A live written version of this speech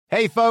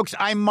Hey, folks,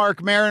 I'm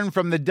Mark Maron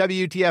from the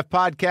WTF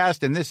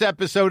Podcast, and this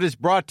episode is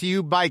brought to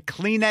you by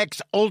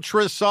Kleenex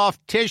Ultra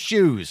Soft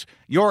Tissues,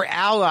 your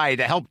ally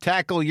to help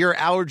tackle your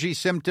allergy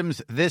symptoms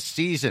this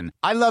season.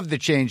 I love the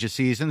change of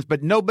seasons,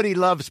 but nobody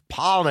loves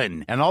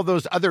pollen and all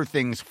those other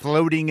things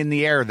floating in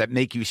the air that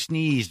make you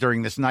sneeze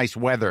during this nice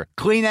weather.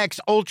 Kleenex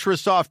Ultra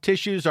Soft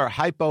Tissues are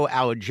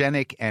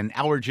hypoallergenic and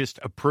allergist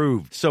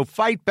approved, so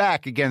fight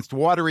back against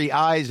watery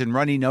eyes and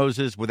runny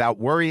noses without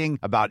worrying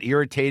about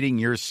irritating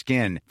your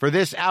skin. For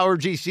this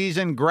allergy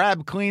season,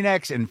 grab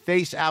Kleenex and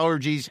face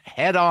allergies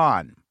head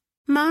on.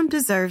 Mom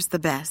deserves the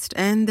best,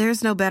 and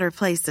there's no better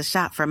place to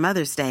shop for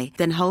Mother's Day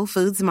than Whole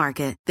Foods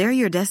Market. They're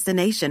your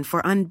destination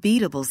for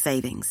unbeatable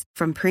savings,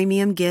 from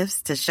premium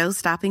gifts to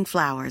show-stopping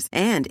flowers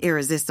and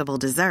irresistible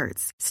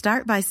desserts.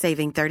 Start by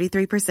saving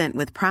 33%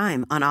 with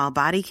Prime on all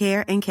body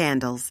care and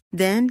candles.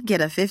 Then get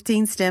a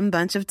 15-stem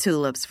bunch of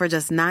tulips for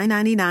just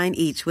 $9.99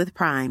 each with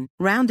Prime.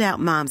 Round out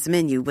Mom's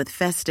menu with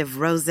festive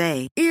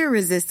rosé,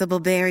 irresistible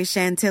berry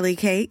chantilly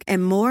cake,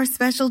 and more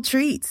special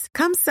treats.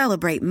 Come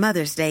celebrate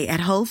Mother's Day at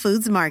Whole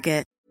Foods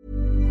Market.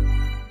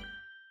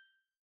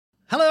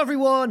 Hello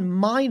everyone,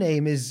 my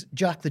name is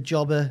Jack the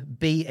Jobber,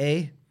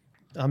 B.A.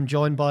 I'm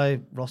joined by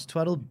Ross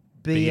Tweddle,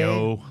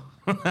 B.A.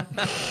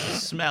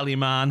 Smelly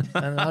man.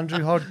 And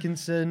Andrew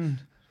Hodkinson.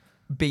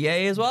 BA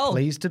as well.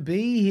 Pleased to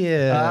be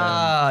here.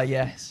 Ah,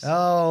 yes.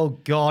 Oh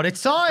God,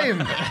 it's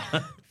time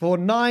for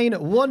 9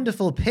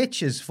 wonderful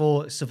pitches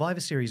for Survivor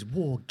Series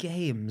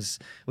WarGames,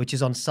 which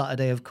is on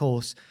Saturday, of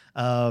course.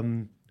 Are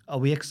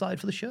we excited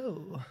for the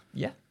show?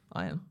 Yeah,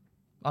 I am.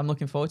 I'm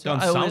looking forward to Don't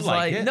it. I sound always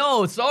like it.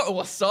 No,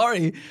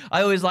 sorry.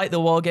 I always like the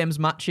WarGames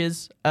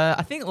matches.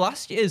 I think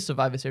last year's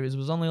Survivor Series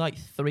was only like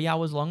 3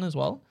 hours long as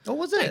well. Oh,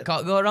 was it?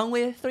 Can't go wrong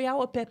with a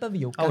 3-hour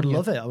pay-per-view. I would can you?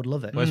 love it. I would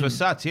love it. Whereas we're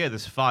sat here,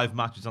 there's 5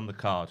 matches on the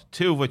card,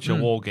 2 of which are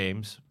war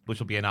games, which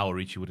will be an hour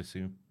each, you would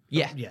assume.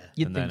 Yeah, Yeah.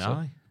 you'd And think then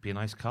so. be a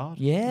nice card.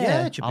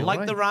 Yeah. it should be I like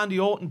alright. the Randy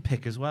Orton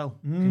pick as well.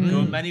 Can go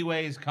in many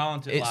ways,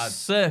 can't it, It's lads?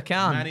 Sir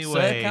Can. Many Sir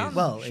ways. Can.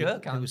 Well, sure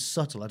it can. was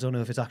subtle. I don't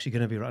know if it's actually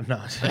going to be right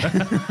now.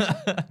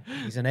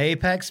 He's an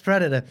apex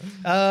predator.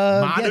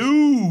 Yes.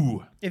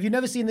 Manu! If you've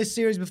never seen this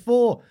series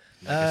before,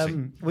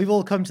 Legacy. we've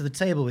all come to the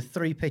table with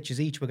 3 pitches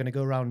each. We're going to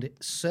go around it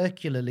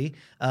circularly.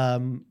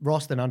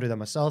 Ross, then Andrew, then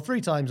myself, 3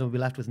 times, and we'll be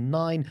left with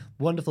 9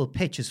 wonderful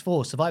pitches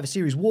for Survivor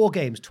Series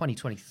WarGames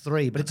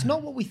 2023. But it's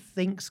not what we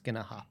think's going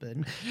to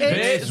happen.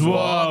 It's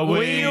what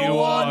we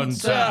want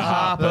to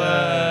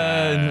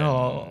happen.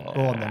 Oh.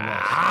 Go on then,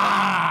 Ross.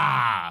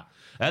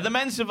 The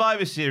men's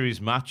Survivor Series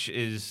match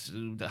is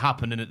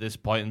happening at this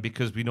point, and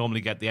because we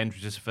normally get the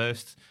entrances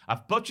first,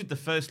 I've butchered the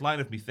first line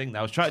of me thing now.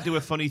 I was trying to do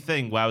a funny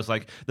thing where I was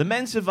like, the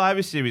men's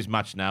Survivor Series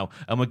match now,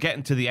 and we're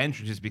getting to the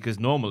entrances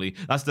because normally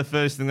that's the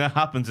first thing that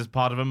happens as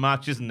part of a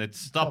match, isn't it?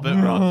 Stop it,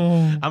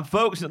 Ross. I'm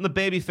focusing on the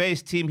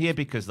babyface team here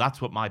because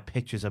that's what my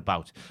pitch is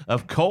about.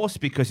 Of course,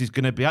 because he's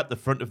going to be at the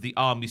front of the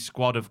army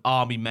squad of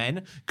army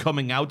men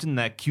coming out in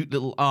their cute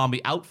little army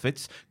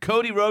outfits.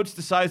 Cody Rhodes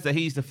decides that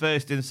he's the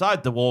first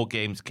inside the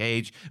WarGames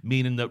cage,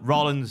 meaning that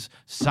Rollins,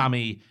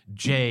 Sammy,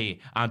 Jay,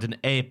 and an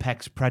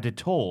Apex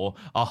Predator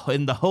are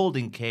in the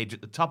holding cage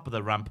at the top of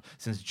the ramp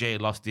since Jay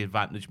lost the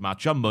advantage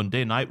match on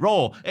Monday Night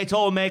Raw. It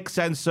all makes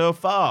sense so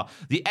far.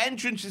 The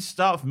entrances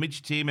start from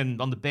each team,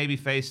 and on the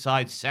babyface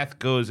side, Seth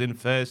goes in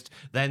first,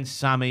 then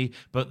Sammy,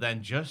 but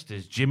then just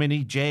as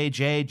Jiminy J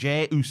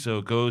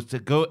Uso goes to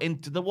go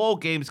into the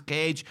WarGames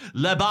cage,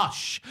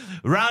 Lebosh.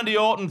 Randy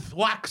Orton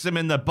thwacks him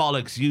in the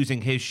bollocks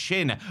using his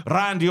shin.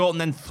 Randy Orton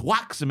then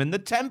thwacks him in the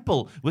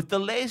temple with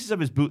the laces of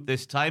his boot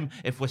this time,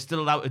 if we're still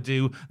allowed to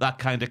do that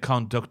kind of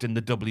conduct in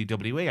the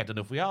WWE. I don't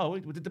know if we are.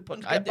 Did the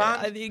punch get banned?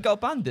 I think it got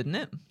banned, didn't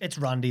it? It's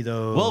Randy,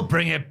 though. We'll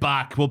bring it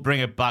back. We'll bring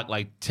it back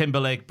like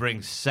Timberlake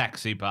brings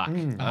sexy back.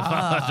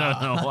 I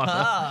don't know what.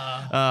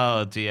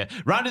 Oh, dear.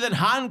 Randy then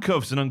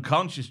handcuffs an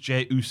unconscious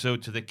Jey Uso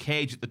to the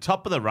cage at the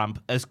top of the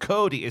ramp as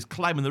Cody is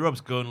climbing the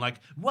ropes going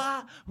like,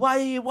 what are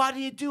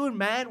you doing,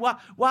 man? Why?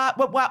 Why,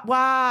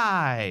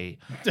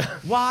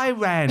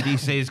 Randy,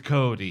 says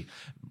Cody.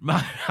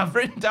 I've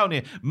written down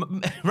here,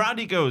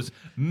 Randy goes,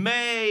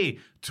 May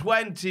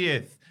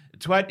 20th.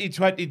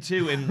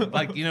 2022 in,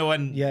 like, you know,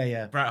 when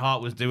Yeah. Bret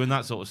Hart was doing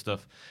that sort of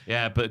stuff.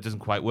 Yeah, but it doesn't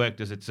quite work,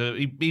 does it? So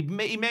he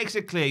makes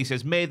it clear. He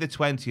says May the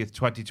 20th,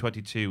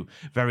 2022.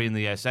 Very in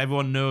the air. So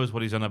everyone knows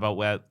what he's on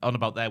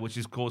about there, which,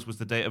 of course, was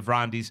the date of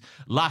Randy's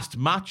last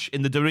match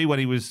in the WWE when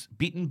he was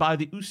beaten by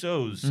the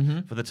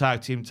Usos for the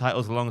tag team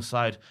titles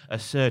alongside a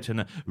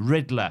certain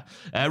Riddler.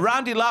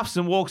 Randy laughs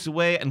and walks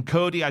away, and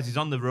Cody, as he's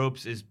on the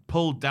ropes, is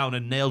pulled down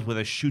and nailed with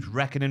a shoot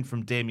reckoning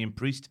from Damian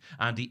Priest,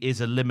 and he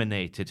is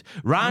eliminated.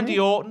 Randy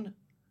Orton.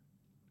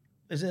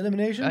 Is it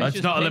elimination? It's It's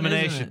just not pin,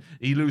 elimination. isn't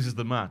He loses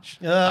the match.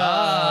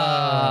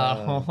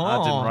 Ah.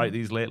 I didn't write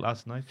these late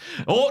last night.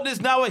 Orton is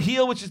now a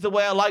heel, which is the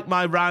way I like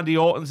my Randy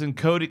Ortons, and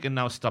Cody can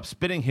now stop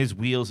spinning his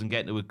wheels and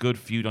get into a good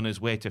feud on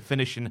his way to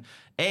finishing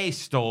a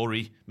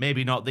story,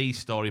 maybe not the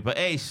story, but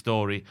a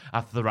story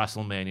after the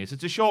WrestleManias.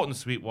 It's a short and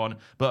sweet one,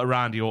 but a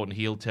Randy Orton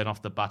heel turn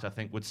off the bat, I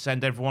think, would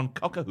send everyone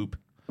cock-a-hoop.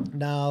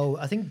 Now,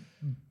 I think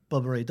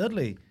Bubba Ray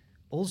Dudley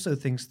also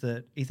thinks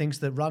that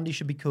Randy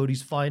should be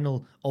Cody's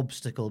final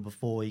obstacle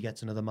before he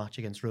gets another match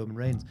against Roman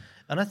Reigns.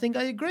 And I think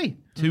I agree.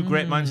 Two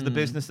great minds of the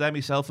business there,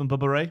 myself and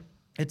Bubba Ray.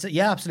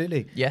 Yeah,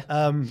 absolutely. Yeah.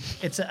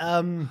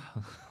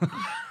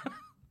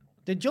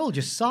 Did Joel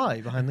just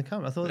sigh behind the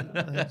camera? I thought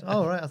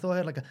I thought I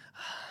had like a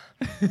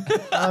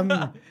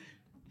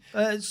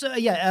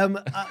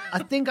I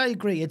think I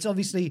agree. It's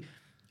obviously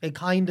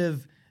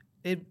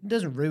it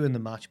doesn't ruin the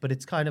match, but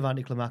it's kind of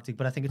anticlimactic,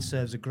 but I think it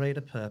serves a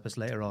greater purpose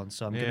later on,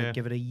 so I'm going to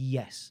give it a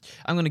yes.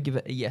 I'm going to give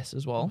it a yes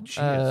as well.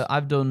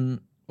 I've done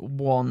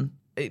one.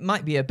 It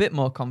might be a bit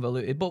more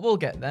convoluted, but we'll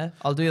get there.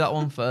 I'll do that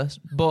one first.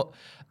 But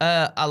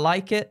I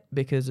like it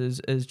because,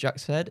 as Jack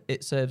said,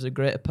 it serves a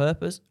greater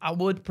purpose. I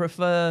would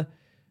prefer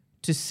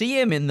to see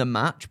him in the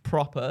match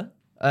proper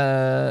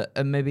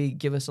and maybe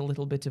give us a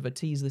little bit of a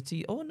tease.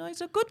 Oh, no,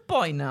 he's a good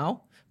boy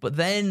now. But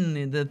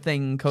then the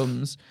thing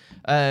comes.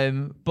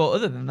 But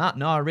other than that,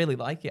 no, I really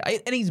like it.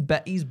 And he's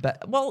better.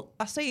 Well,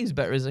 I say he's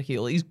better as a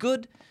heel. He's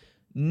good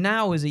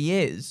now as he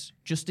is,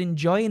 just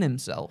enjoying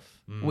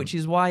himself, which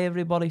is why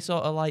everybody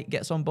sort of like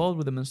gets on board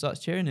with him and starts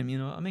cheering him. You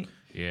know what I mean?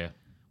 Yeah.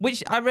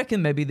 Which I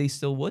reckon maybe they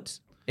still would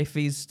if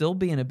he's still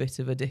being a bit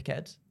of a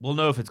dickhead. We'll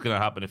know if it's going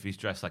to happen if he's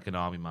dressed like an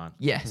army man.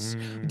 Yes.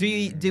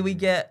 Do we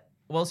get?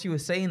 Whilst you were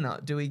saying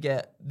that, do we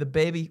get the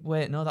baby?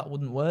 Wait, no, that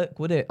wouldn't work,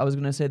 would it? I was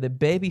going to say the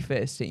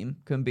babyface team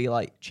can be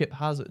like Chip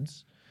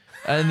Hazards,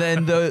 and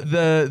then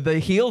the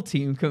heel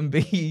team can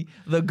be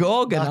the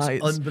Gorgonites.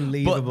 That's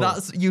unbelievable.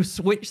 But you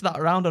switch that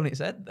around on its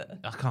head there.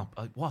 I can't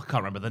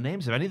remember the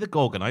names of any of the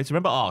Gorgonites.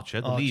 Remember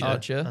Archer, the leader,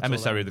 Archer.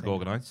 emissary of the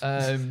Gorgonites.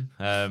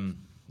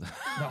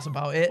 That's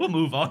about it. We'll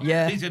move on.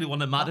 Yeah. He's the only one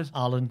that mattered.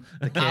 Alan.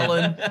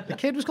 Alan. The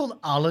kid was called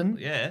Alan.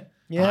 Yeah.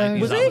 Yeah.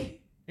 Was Alan. he?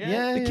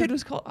 Yeah. The kid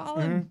was called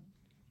Alan.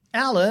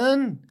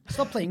 Alan,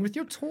 stop playing with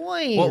your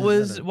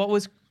toys. What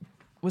was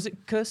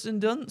it Kirsten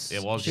Dunst?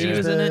 It was, She yeah.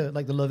 was in it?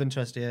 like the love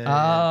interest, yeah.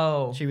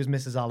 Oh. Yeah. She was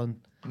Mrs. Allen.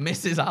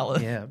 Mrs.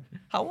 Allen. Yeah.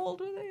 How old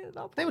were they at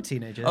that point? They were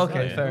teenagers.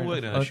 Okay, yeah. fair We're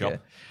enough. working in a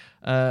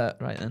shop.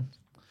 Right then.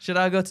 Should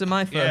I go to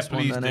my first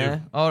please one do.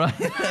 then? All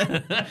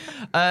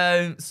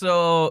right.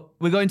 So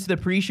we're going to the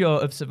pre-show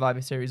of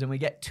Survivor Series, and we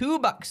get two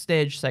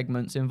backstage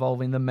segments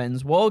involving the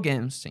men's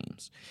WarGames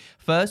teams.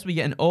 First, we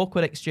get an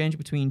awkward exchange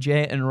between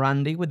Jay and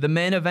Randy, with the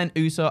main event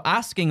Uso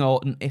asking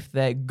Orton if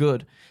they're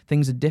good.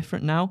 Things are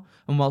different now,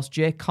 and whilst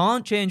Jay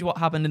can't change what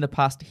happened in the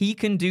past, he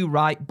can do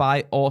right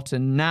by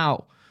Orton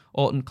now.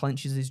 Orton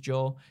clenches his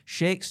jaw,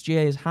 shakes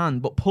Jay's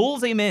hand, but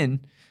pulls him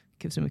in,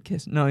 gives him a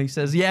kiss. No, he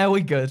says, yeah,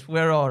 we're good.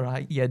 We're all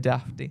right. Yeah,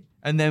 dafty.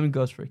 And then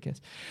goes for a kiss.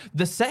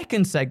 The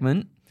second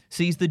segment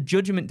sees the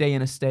Judgment Day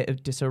in a state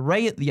of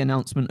disarray at the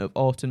announcement of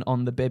Orton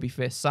on the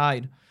babyface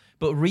side.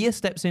 But Rhea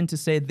steps in to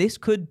say this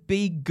could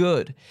be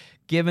good,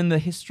 given the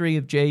history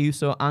of Jey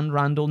Uso and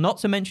Randall, not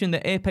to mention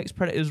the Apex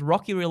Predators'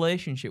 rocky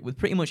relationship with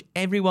pretty much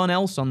everyone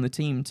else on the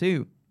team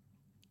too.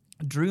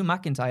 Drew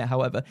McIntyre,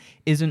 however,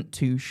 isn't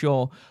too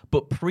sure,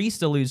 but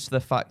Priest alludes to the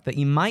fact that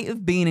he might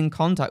have been in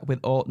contact with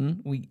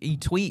Orton. He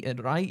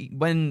tweeted, right?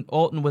 When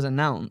Orton was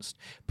announced,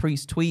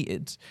 Priest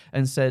tweeted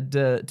and said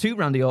to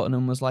Randy Orton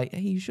and was like,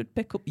 hey, you should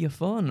pick up your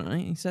phone,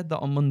 right? He said that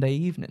on Monday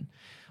evening.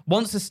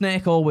 Once a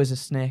snake, always a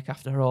snake,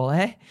 after all,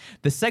 eh?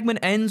 The segment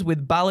ends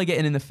with Balor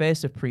getting in the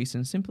face of Priest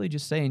and simply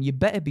just saying, you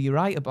better be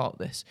right about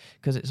this,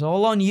 because it's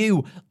all on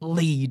you,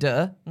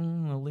 leader.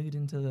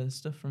 Alluding to the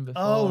stuff from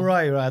before. Oh,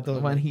 right. I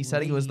thought When he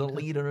said he was the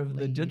leader of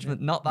the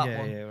Judgment. Not that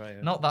one. Yeah,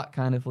 right. Not that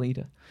kind of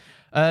leader.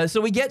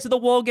 So we get to the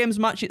WarGames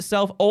match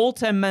itself. All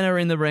 10 men are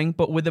in the ring,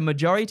 but with the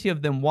majority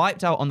of them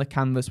wiped out on the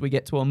canvas, we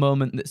get to a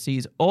moment that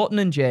sees Orton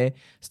and Jay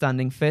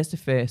standing face to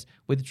face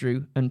with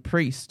Drew and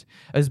Priest.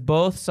 As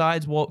both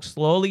sides walk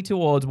slowly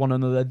towards one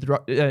another,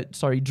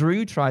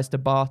 Drew tries to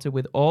barter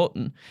with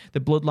Orton, the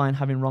bloodline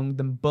having wronged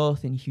them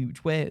both in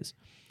huge ways.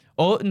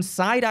 Orton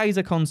side-eyes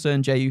a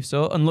concerned Jey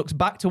Uso and looks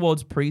back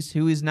towards Priest,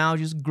 who is now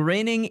just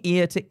grinning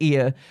ear to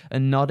ear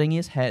and nodding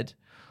his head.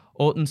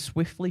 Orton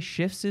swiftly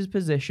shifts his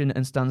position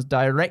and stands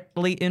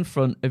directly in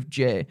front of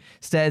Jay,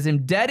 stares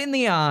him dead in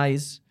the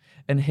eyes,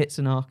 and hits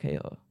an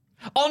RKO.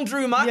 On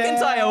Drew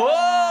McIntyre!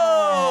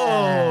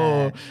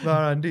 Whoa!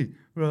 Randy.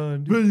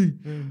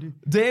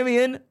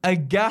 Damien,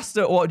 aghast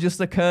at what just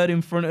occurred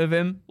in front of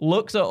him,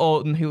 looks at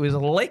Orton, who is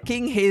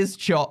licking his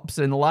chops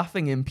and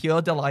laughing in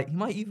pure delight. He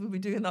might even be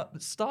doing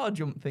that star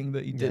jump thing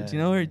that he did,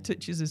 where he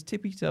touches his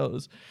tippy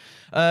toes.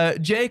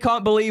 Jay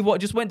can't believe what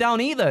just went down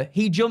either.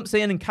 He jumps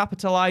in and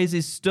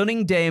capitalizes,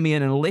 stunning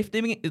Damien and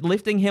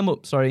lifting him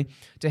up, to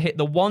hit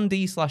the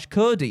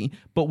 1D/Cody,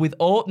 but with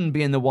Orton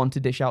being the one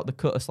to dish out the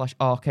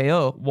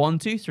cutter/RKO. 1,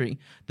 2, 3.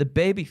 The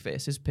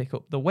babyfaces pick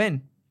up the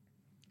win.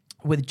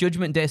 With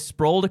Judgment Day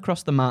sprawled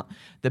across the mat,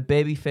 the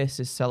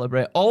babyfaces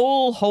celebrate,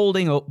 all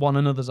holding up one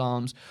another's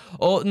arms.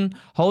 Orton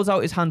holds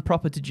out his hand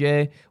proper to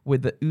Jay,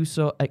 with the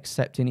Uso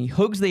accepting. He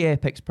hugs the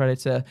Apex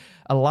Predator,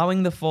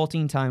 allowing the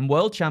 14-time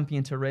world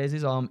champion to raise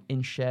his arm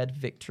in shared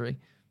victory.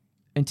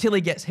 until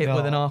he gets hit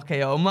with an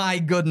RKO. My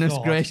goodness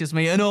gracious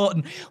me. And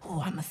Orton,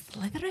 I'm a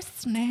slithery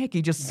snake.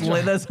 He just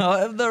slithers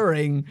out of the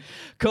ring.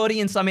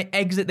 Cody and Sammy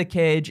exit the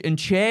cage and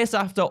chase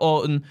after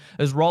Orton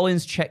as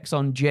Rollins checks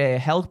on Jay,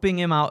 helping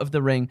him out of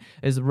the ring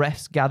as the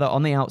refs gather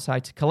on the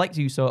outside to collect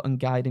Uso and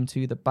guide him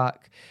to the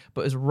back.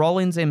 But as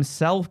Rollins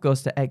himself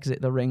goes to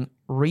exit the ring,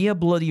 Rhea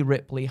Bloody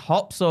Ripley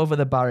hops over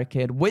the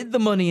barricade with the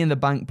Money in the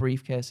Bank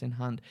briefcase in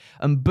hand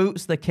and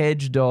boots the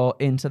cage door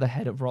into the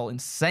head of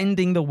Rollins,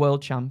 sending the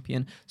world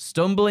champion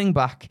stumbling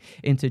back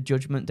into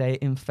Judgment Day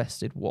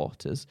infested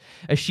waters.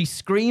 As she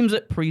screams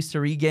at Priest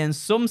to regain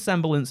some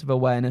semblance of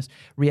awareness,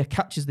 Rhea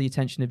catches the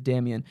attention of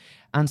Damien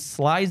and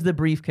slides the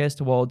briefcase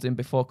towards him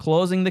before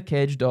closing the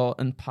cage door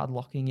and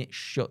padlocking it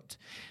shut.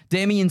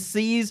 Damien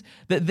sees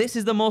that this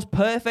is the most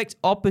perfect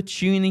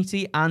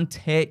opportunity and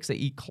takes it.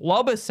 He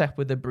clobbers Seth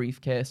with the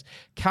briefcase,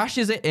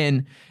 cashes it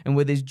in, and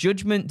with his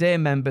Judgment Day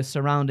members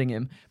surrounding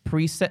him,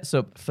 Priest sets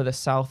up for the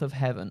South of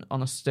Heaven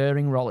on a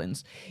stirring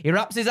Rollins. He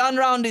wraps his hand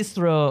round his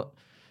throat,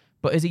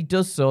 but as he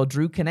does so,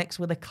 Drew connects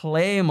with a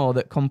Claymore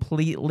that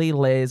completely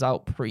lays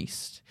out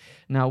Priest.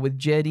 Now, with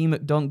JD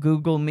McDonald,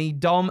 Google Me,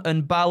 Dom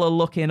and Balor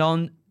looking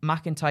on,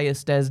 McIntyre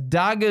stares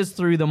daggers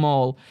through them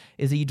all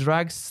as he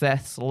drags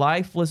Seth's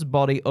lifeless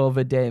body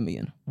over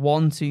Damien.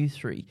 1, 2,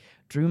 3.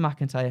 Drew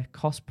McIntyre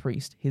costs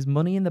Priest his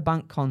Money in the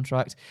Bank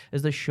contract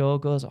as the show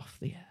goes off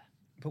the air.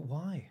 But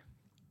why?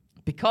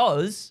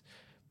 Because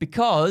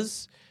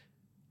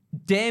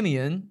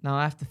Damien, now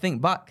I have to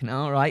think back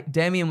now, right?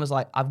 Damien was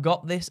like, I've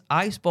got this.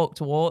 I spoke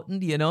to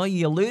Orton, you know,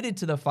 he alluded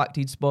to the fact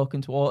he'd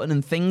spoken to Orton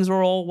and things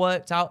were all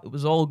worked out. It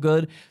was all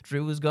good.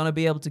 Drew was going to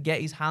be able to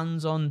get his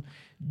hands on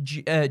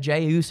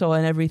Jey Uso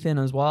and everything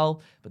as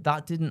well, but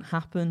that didn't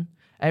happen.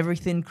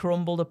 Everything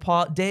crumbled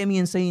apart.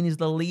 Damien saying he's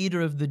the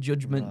leader of the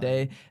Judgment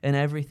Day and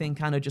everything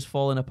kind of just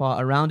falling apart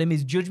around him.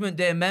 His Judgment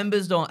Day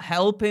members don't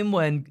help him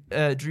when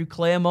Drew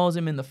claymores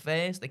him in the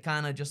face. They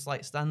kind of just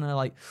like stand there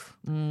like,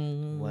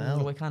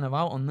 well, we're kind of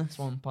out on this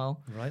one,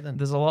 pal. Right then.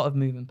 There's a lot of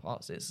moving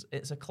parts.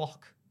 It's a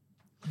clock.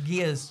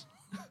 Gears.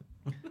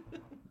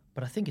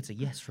 But I think it's a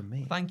yes from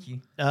me. Thank you.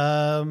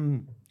 I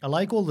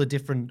like all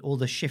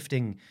the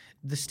shifting.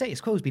 The status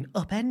quo has been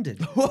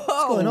upended. What's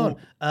going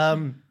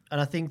on? And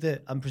I think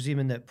that I'm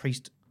presuming that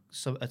Priest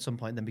at some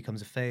point then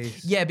becomes a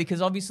face. Yeah,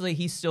 because obviously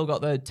he's still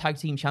got the tag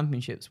team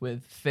championships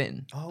with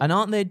Finn. And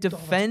aren't they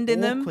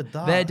defending them?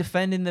 They're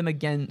defending them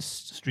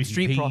against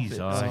Street Profits.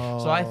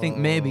 So I think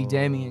maybe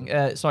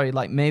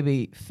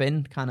maybe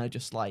Finn kind of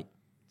just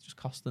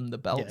cost them the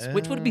belts,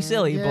 which would be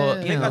silly, but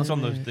I think that's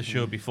on the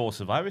show before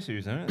Survivor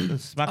Series, isn't it? The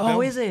SmackDown.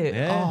 Oh, is it?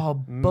 Yeah. Oh,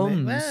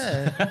 bums.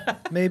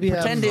 Maybe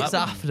pretend it's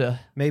after.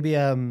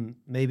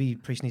 Maybe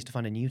Priest needs to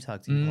find a new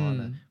tag team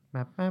partner.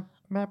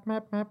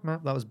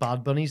 That was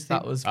Bad Bunny's thing.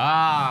 That was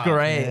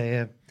great.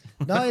 Yeah.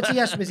 No, it's a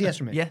yes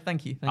from me. Yeah,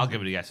 thank you. I'll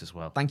give it a yes as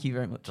well. Thank you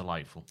very much.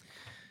 Delightful.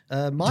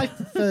 My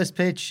first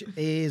pitch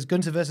is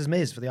Gunther versus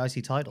Miz for the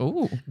IC title.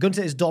 Ooh.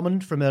 Gunther is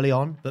dominant from early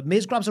on, but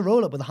Miz grabs a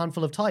roll-up with a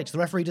handful of tights. The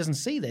referee doesn't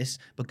see this,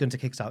 but Gunther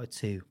kicks out at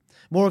 2.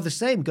 More of the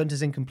same.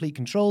 Gunther's in complete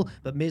control,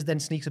 but Miz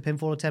then sneaks a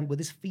pinfall attempt with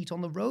his feet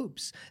on the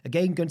ropes.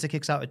 Again, Gunther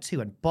kicks out at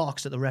 2 and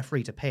barks at the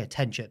referee to pay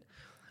attention.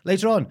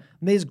 Later on,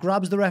 Miz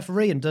grabs the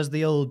referee and does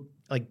the old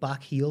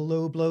back heel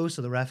low blow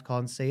so the ref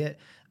can't see it.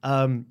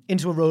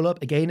 Into a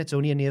roll-up. Again, it's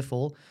only a near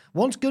fall.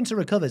 Once Gunther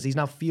recovers, he's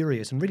now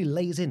furious and really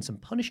lays in some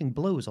punishing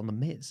blows on the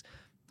Miz.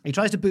 He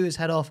tries to boot his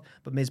head off,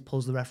 but Miz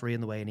pulls the referee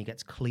in the way and he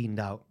gets cleaned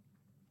out.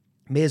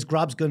 Miz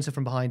grabs Gunther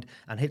from behind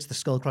and hits the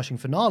skull-crushing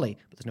finale,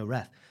 but there's no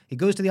ref. He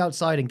goes to the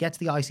outside and gets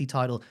the IC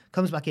title,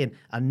 comes back in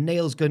and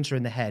nails Gunther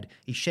in the head.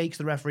 He shakes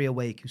the referee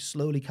awake, who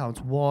slowly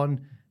counts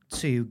 1,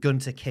 2.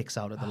 Gunther kicks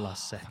out at the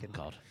last second.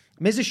 God.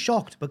 Miz is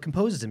shocked but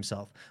composes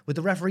himself. With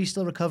the referee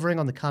still recovering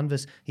on the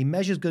canvas, he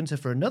measures Gunther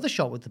for another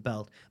shot with the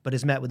belt, but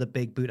is met with a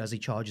big boot as he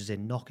charges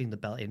in, knocking the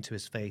belt into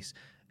his face.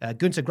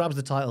 Gunther grabs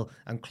the title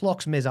and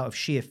clocks Miz out of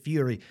sheer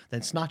fury,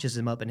 then snatches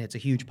him up and hits a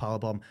huge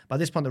powerbomb. By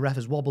this point, the ref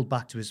has wobbled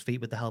back to his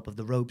feet with the help of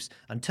the ropes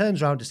and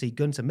turns around to see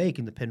Gunther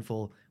making the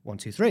pinfall. 1,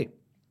 2, 3.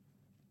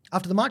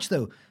 After the match,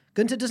 though,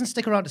 Gunther doesn't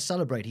stick around to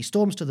celebrate. He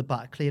storms to the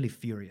back, clearly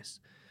furious.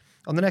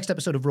 On the next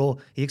episode of Raw,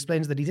 he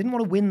explains that he didn't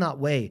want to win that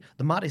way.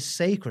 The mat is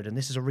sacred and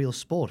this is a real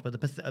sport, but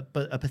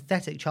a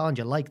pathetic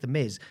challenger like The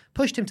Miz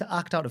pushed him to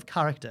act out of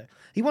character.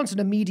 He wants an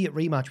immediate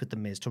rematch with The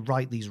Miz to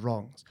right these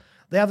wrongs.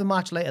 They have a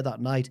match later that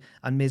night,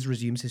 and Miz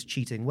resumes his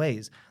cheating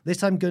ways. This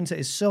time, Gunther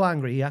is so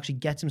angry he actually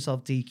gets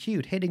himself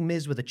DQ'd, hitting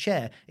Miz with a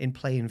chair in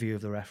plain view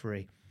of the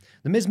referee.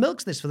 The Miz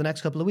milks this for the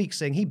next couple of weeks,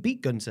 saying he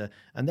beat Gunther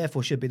and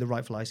therefore should be the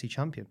rightful IC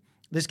champion.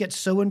 This gets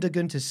so under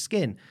Gunther's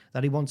skin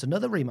that he wants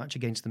another rematch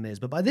against The Miz.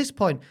 But by this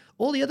point,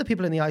 all the other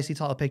people in the IC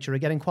title picture are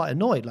getting quite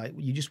annoyed. Like,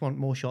 you just want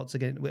more shots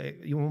again.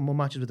 You want more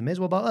matches with The Miz?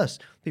 What about us?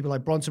 People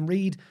like Bronson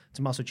Reed,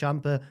 Tommaso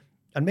Ciampa,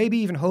 and maybe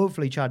even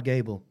hopefully Chad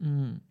Gable.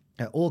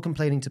 All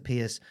complaining to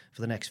Pierce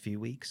for the next few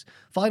weeks.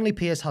 Finally,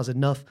 Pierce has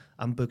enough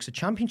and books a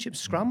championship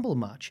scramble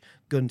match.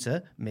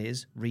 Gunther,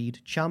 Miz, Reed,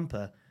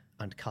 Ciampa,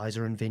 and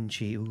Kaiser and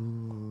Vinci.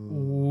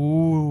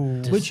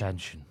 Ooh.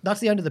 Dissension. That's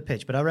the end of the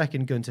pitch, but I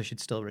reckon Gunther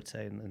should still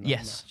retain in that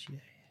match. Yeah.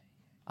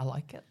 I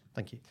like it.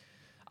 Thank you.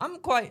 I'm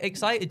quite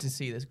excited to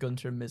see this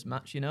Gunter and Miz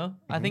match, you know?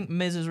 I think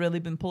Miz has really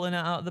been pulling it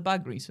out of the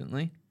bag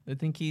recently. I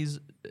think I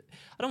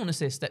don't want to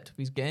say stepped up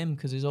his game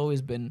because he's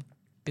always been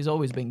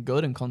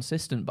good and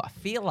consistent, but I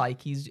feel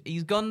like he's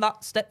gone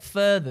that step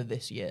further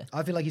this year.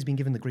 I feel like he's been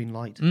given the green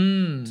light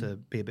to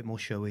be a bit more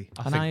showy.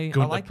 I think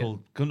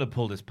Gunter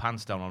pulled his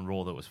pants down on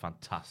Raw. That was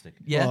fantastic.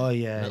 Yeah. Oh,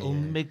 yeah. Little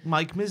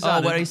Mike Miz.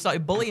 Where he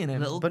started bullying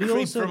him. Little But he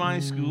creep also- from high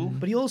school.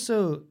 But he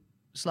also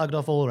slagged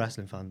off all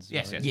wrestling fans.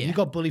 Yes, yes. Yeah. You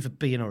got bullied for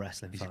being a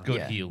wrestling fan. Good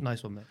Yeah. heel.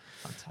 Nice one, mate.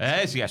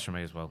 It's a yes from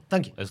me as well.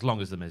 Thank you. As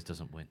long as the Miz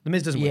doesn't win. The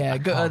Miz doesn't win. Yeah,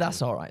 I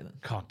that's all right then.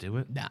 Can't do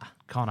it. Nah.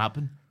 Can't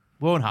happen.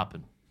 Won't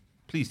happen.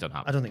 Please don't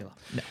happen. don't think it'll.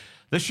 No.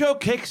 The show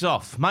kicks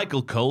off.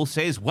 Michael Cole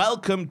says,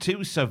 "Welcome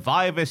to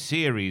Survivor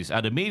Series."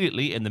 And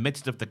immediately, in the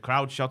midst of the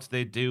crowd shots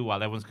they do,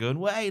 while everyone's going,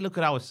 "Well, hey, look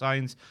at our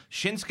signs,"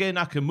 Shinsuke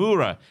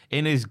Nakamura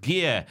in his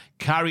gear,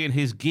 carrying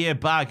his gear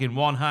bag in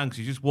one hand because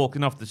he's just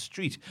walking off the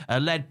street, a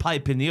lead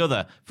pipe in the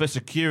other for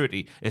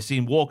security, is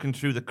seen walking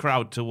through the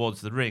crowd towards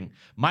the ring.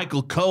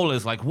 Michael Cole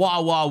is like, "Wah,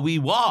 wah, wee,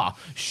 wah.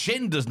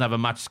 Shin doesn't have a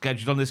match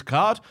scheduled on this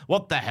card.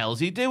 What the hell's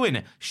he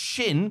doing?"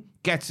 Shin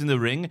gets in the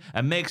ring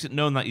and makes it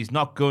known that he's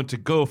not going to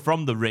go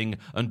from the ring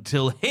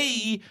until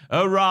he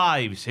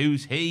arrives.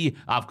 Who's he?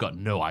 I've got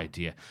no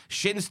idea.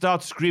 Shin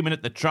starts screaming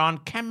at the Tron,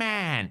 "Come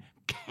on!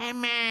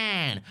 Come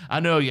on!" I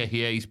know you're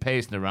here. He's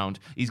pacing around.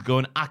 He's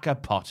going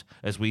acapot,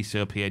 as we say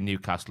up here in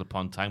Newcastle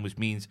upon Tyne, which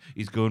means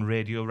he's going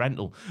radio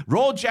rental.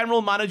 Raw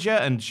general manager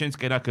and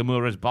Shinsuke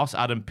Nakamura's boss,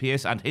 Adam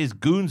Pearce, and his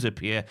goons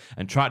appear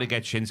and try to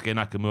get Shinsuke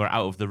Nakamura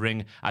out of the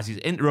ring as he's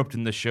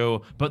interrupting the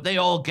show, but they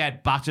all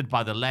get battered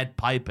by the lead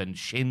pipe and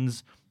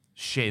shins.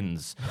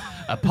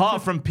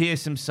 Apart from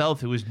Pierce himself,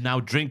 who is now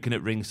drinking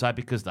at ringside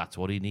because that's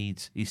what he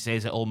needs. He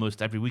says it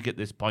almost every week at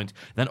this point.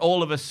 Then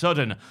all of a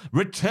sudden,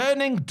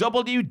 returning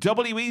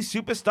WWE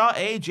superstar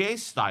AJ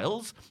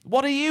Styles,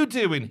 "What are you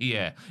doing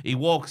here?" He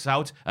walks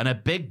out and a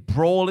big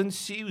brawl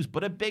ensues,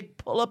 but a big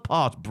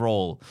pull-apart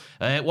brawl.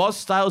 It was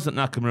Styles that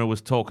Nakamura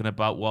was talking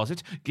about, was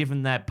it?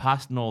 Given their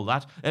past and all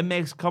that, it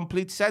makes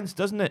complete sense,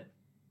 doesn't it?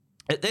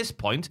 At this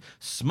point,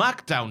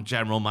 SmackDown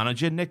general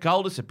manager Nick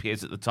Aldis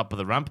appears at the top of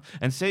the ramp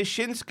and says,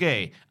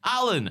 "Shinsuke,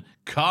 Alan,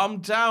 calm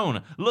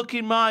down. Look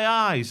in my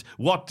eyes.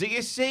 What do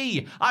you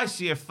see? I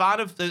see a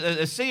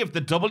sea of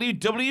the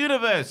WWE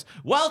Universe.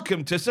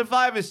 Welcome to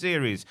Survivor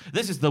Series.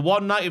 This is the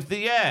one night of the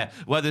year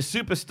where the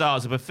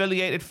superstars of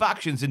affiliated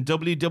factions in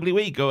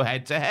WWE go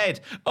head-to-head.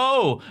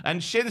 Oh,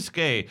 and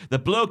Shinsuke, the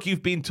bloke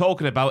you've been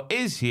talking about,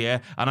 is here,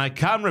 and I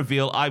can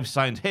reveal I've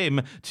signed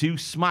him to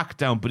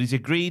SmackDown, but he's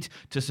agreed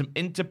to some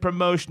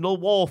interpromotional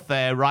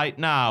warfare right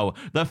now.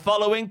 The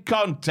following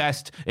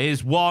contest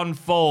is one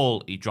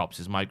fall." He drops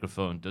his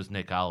microphone, does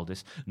Nick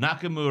Aldis.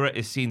 Nakamura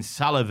is seen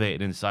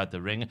salivating inside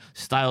the ring.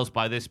 Styles,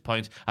 by this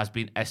point, has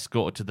been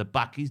escorted to the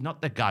back. He's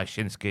not the guy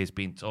Shinsuke has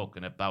been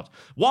talking about.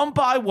 One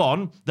by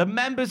one, the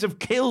members of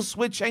Kill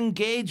Switch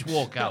Engage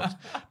walk out.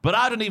 But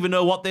I don't even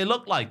know what they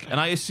look like, and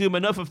I assume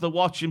enough of the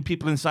watching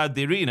people inside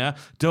the arena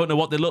don't know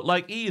what they look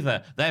like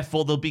either.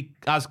 Therefore, they'll be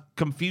as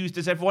confused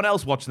as everyone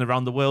else watching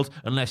around the world,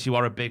 unless you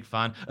are a big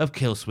fan of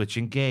Kill Switch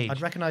Engage.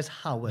 I'd recognise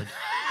Howard.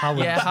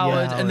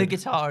 Howard and the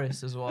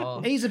guitarist as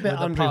well. He's a bit With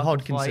the Andrew park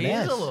Hodkinson. fly.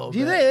 He's a little Do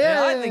you bit. think?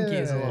 Yeah, I think he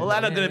is a little Well,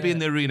 they're not going to be in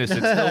the arena, so it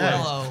still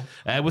Hello.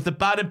 works. With the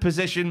band in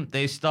position,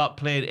 they start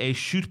playing a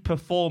shoot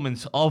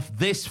performance of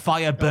This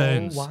Fire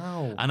Burns. Oh,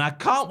 wow. And I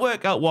can't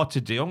work out what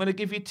to do. I'm going to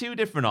give you two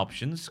different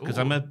options because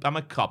I'm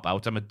a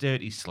cop-out. I'm a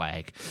dirty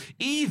slag.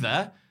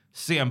 Either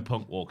CM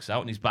Punk walks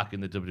out and he's back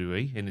in the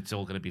WWE and it's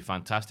all going to be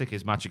fantastic.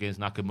 His match against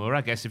Nakamura.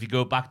 I guess if you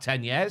go back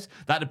 10 years,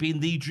 that'd have been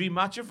the dream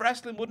match of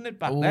wrestling, wouldn't it,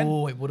 back then?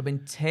 Oh, it would have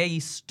been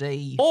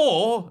tasty.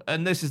 Or,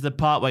 and this is the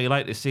part where you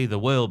like to see the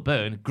world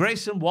burn,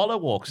 Grayson Waller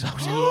walks out.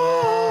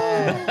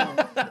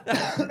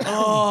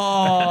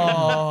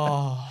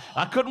 Oh.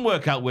 I couldn't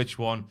work out which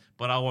one,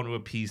 but I want to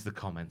appease the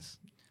comments.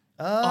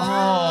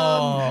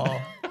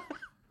 Oh.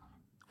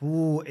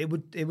 Ooh, it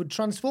would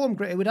transform.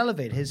 It would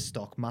elevate his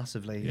stock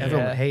massively.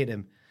 Everyone would hate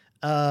him.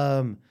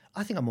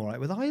 I think I'm all right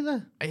with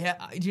either. Yeah,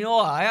 do you know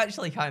what? I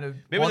actually kind of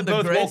Maybe want they the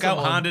both walk Grayson out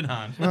one. hand in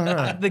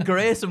hand. The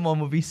Grayson one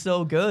would be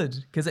so good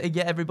because it'd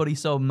get everybody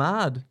so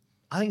mad.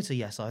 I think it's a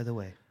yes either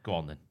way. Go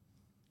on then.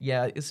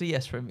 Yeah, it's a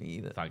yes from me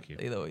either. Thank you.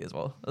 Either way as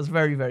well. That's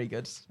very, very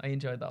good. I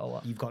enjoyed that a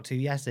lot. You've got two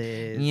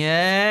yeses.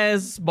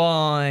 Yes,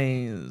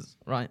 boys.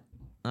 Right,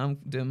 I'm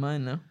doing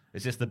mine now.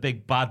 Is this the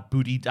big bad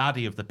booty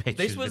daddy of the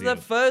pictures This was video?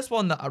 the first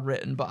one that I'd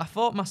written, but I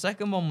thought my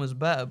second one was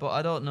better, but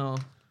I don't know.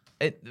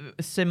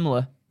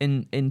 Similar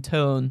in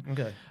tone.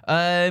 Okay.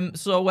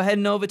 So we're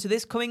heading over to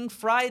this coming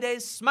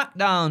Friday's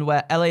SmackDown,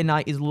 where LA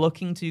Knight is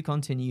looking to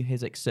continue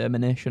his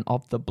extermination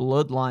of the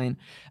Bloodline.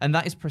 And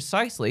that is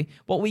precisely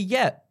what we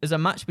get as a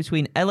match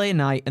between LA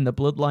Knight and the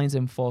Bloodline's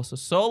enforcer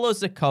Solo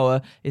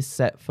Sikoa is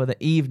set for the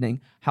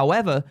evening.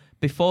 However,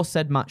 before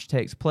said match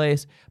takes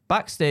place,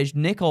 backstage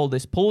Nick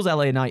Aldis pulls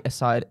LA Knight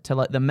aside to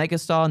let the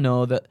megastar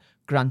know that,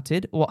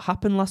 granted, what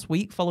happened last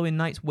week following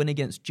Knight's win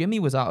against Jimmy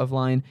was out of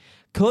line,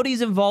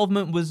 Cody's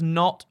involvement was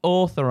not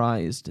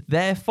authorized.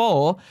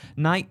 Therefore,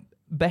 Knight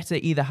better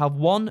either have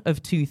one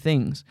of two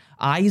things: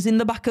 eyes in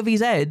the back of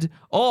his head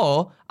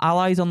or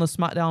allies on the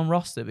SmackDown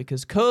roster,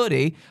 because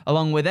Cody,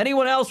 along with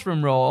anyone else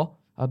from Raw,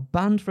 are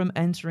banned from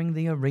entering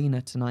the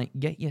arena tonight.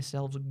 Get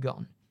yourselves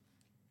gone.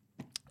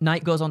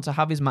 Knight goes on to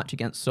have his match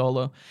against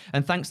Solo,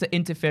 and thanks to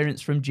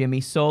interference from Jimmy,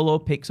 Solo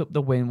picks up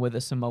the win with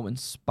a Samoan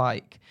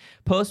spike.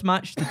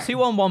 Post-match, the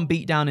 2-on-1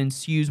 beatdown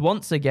ensues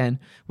once again,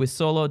 with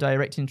Solo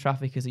directing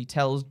traffic as he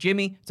tells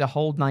Jimmy to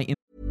hold Knight in.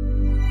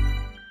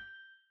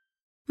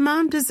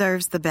 Mom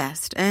deserves the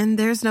best, and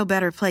there's no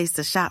better place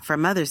to shop for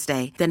Mother's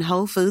Day than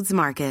Whole Foods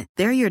Market.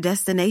 They're your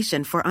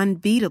destination for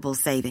unbeatable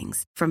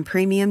savings, from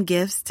premium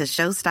gifts to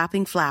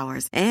show-stopping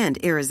flowers and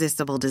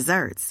irresistible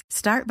desserts.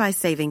 Start by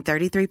saving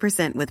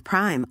 33% with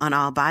Prime on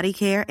all body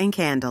care and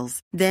candles.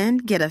 Then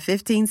get a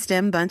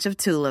 15-stem bunch of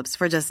tulips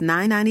for just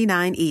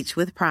 $9.99 each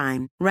with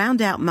Prime.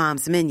 Round out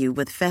Mom's menu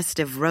with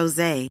festive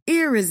rosé,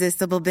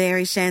 irresistible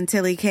berry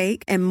chantilly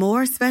cake, and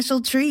more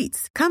special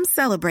treats. Come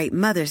celebrate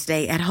Mother's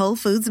Day at Whole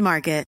Foods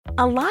Market.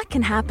 A lot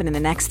can happen in the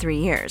next 3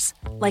 years.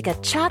 Like a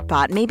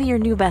chatbot may be your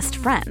new best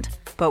friend.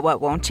 But what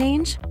won't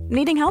change?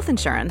 Needing health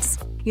insurance.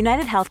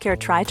 United Healthcare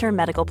Tri-Term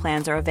Medical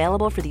Plans are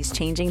available for these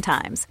changing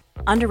times.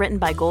 Underwritten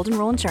by Golden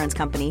Rule Insurance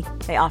Company,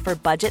 they offer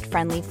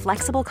budget-friendly,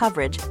 flexible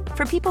coverage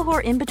for people who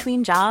are in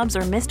between jobs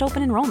or missed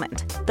open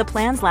enrollment. The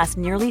plans last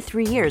nearly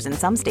 3 years in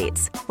some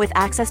states, with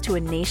access to a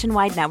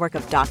nationwide network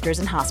of doctors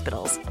and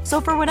hospitals.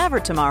 So for whatever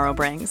tomorrow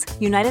brings,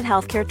 United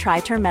Healthcare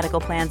Tri-Term Medical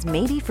Plans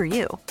may be for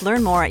you.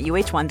 Learn more at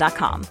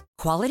uh1.com.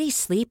 Quality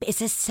sleep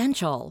is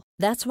essential.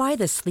 That's why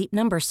the Sleep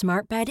Number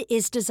Smart Bed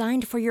is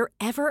designed for your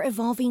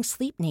ever-evolving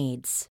sleep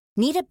needs.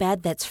 Need a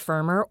bed that's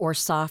firmer or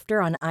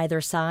softer on either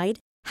side?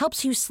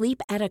 Helps you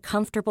sleep at a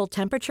comfortable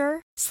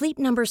temperature? Sleep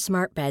Number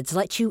Smart Beds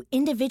let you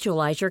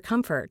individualize your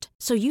comfort,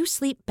 so you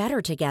sleep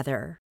better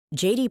together.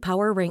 J.D.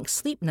 Power ranks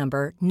Sleep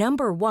Number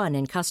number 1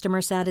 in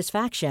customer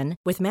satisfaction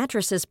with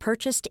mattresses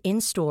purchased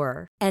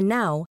in-store. And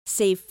now,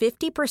 save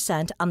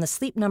 50% on the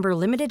Sleep Number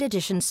Limited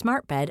Edition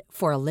Smart Bed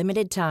for a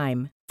limited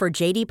time. For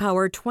J.D.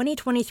 Power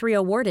 2023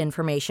 award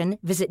information,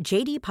 visit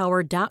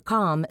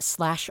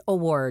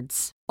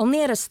jdpower.com/awards.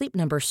 Only at a Sleep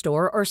Number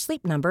store or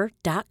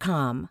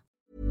sleepnumber.com.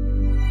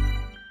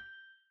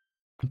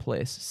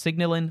 Place,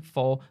 signaling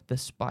for the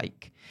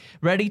spike.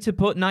 Ready to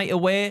put Knight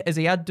away as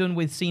he had done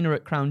with Cena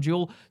at Crown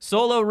Jewel,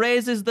 Solo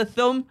raises the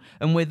thumb,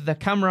 and with the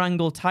camera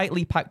angle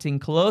tightly packed in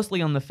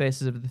closely on the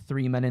faces of the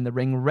three men in the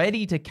ring,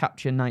 ready to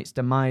capture Knight's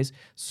demise,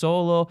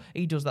 Solo,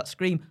 he does that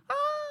scream, ah!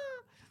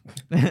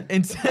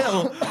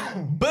 Until,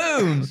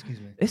 boom! Excuse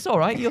me. It's all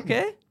right, you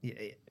okay? Yeah.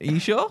 Are you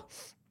sure?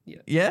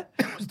 Yeah?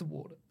 It's the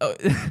water.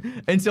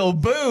 Until,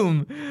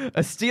 boom,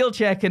 a steel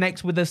chair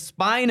connects with the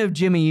spine of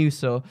Jimmy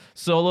Uso.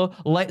 Solo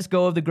lets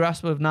go of the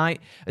grasp of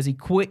Knight as he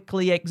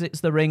quickly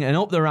exits the ring and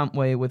up the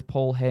rampway with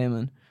Paul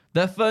Heyman.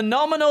 The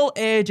phenomenal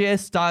AJ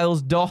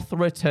Styles doth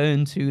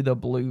return to the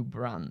blue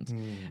brand.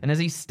 And as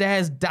he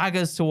stares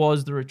daggers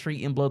towards the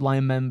retreating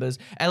Bloodline members,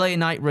 LA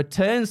Knight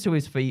returns to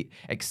his feet,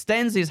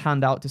 extends his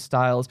hand out to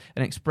Styles,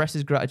 and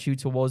expresses gratitude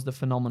towards the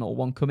phenomenal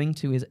one coming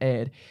to his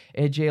aid.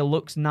 AJ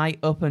looks Knight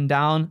up and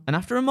down, and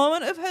after a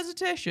moment of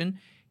hesitation,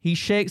 he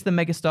shakes the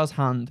megastar's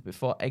hand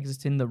before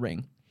exiting the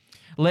ring.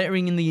 Later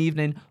in the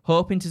evening,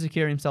 hoping to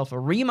secure himself a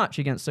rematch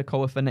against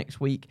Sikoa for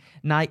next week,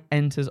 Knight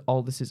enters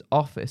Aldis's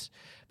office.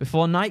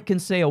 Before Knight can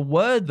say a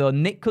word, though,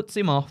 Nick cuts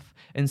him off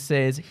and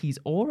says he's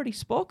already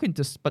spoken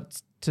to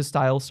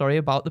Styles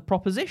about the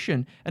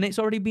proposition, and it's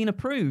already been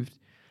approved.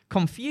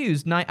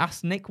 Confused, Knight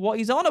asks Nick what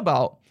he's on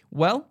about.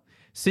 Well,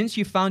 since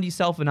you found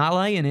yourself an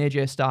ally in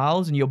AJ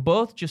Styles and you're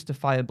both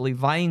justifiably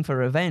vying for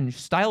revenge,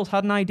 Styles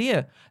had an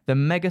idea. The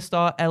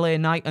megastar LA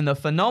Knight and the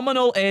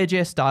phenomenal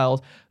AJ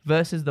Styles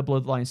versus the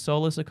Bloodline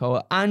Solo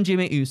Sikoa and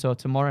Jimmy Uso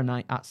tomorrow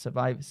night at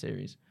Survivor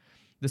Series.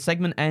 The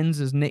segment ends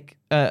as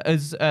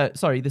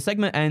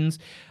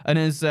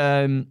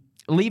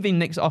leaving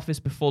Nick's office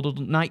before the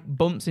Knight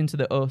bumps into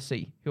the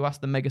OC, who asks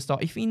the megastar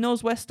if he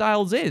knows where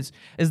Styles is,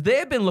 as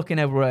they've been looking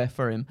everywhere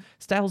for him.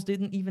 Styles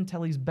didn't even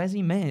tell his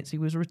busy mates he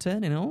was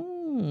returning.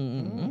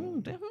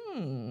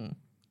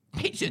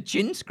 It's a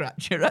chin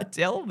scratcher, I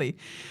tell me.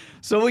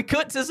 So we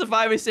cut to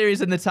Survivor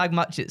Series and the tag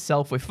match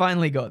itself. We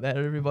finally got there,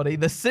 everybody.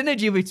 The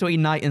synergy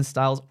between Knight and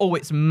Styles,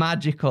 it's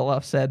magical,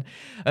 I've said.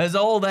 As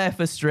all their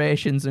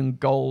frustrations and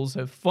goals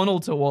have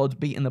funneled towards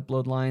beating the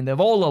Bloodline, they've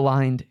all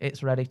aligned.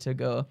 It's ready to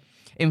go.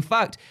 In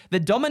fact, they're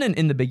dominant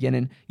in the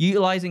beginning,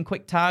 utilizing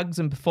quick tags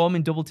and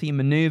performing double team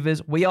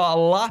maneuvers. We are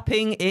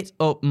lapping it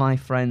up, my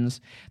friends.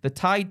 The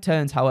tide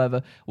turns,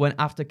 however, when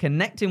after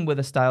connecting with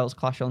a Styles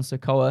clash on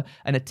Sikoa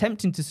and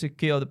attempting to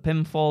secure the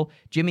pinfall,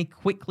 Jimmy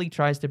quickly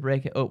tries to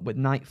break it up with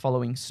Knight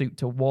following suit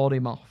to ward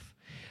him off.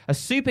 A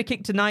super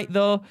kick to Knight,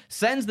 though,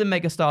 sends the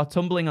megastar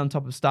tumbling on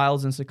top of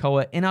Styles and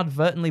Sikoa,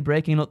 inadvertently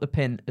breaking up the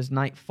pin as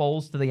Knight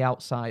falls to the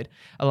outside,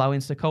 allowing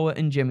Sikoa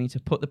and Jimmy to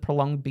put the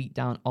prolonged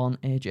beatdown on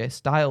AJ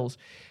Styles.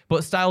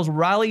 But Styles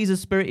rallies a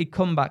spirited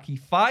comeback. He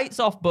fights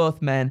off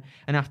both men,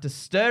 and after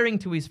stirring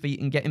to his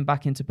feet and getting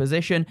back into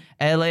position,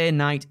 LA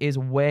Knight is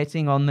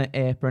waiting on the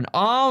apron,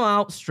 arm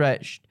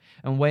outstretched,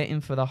 and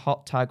waiting for the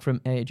hot tag from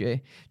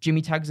AJ.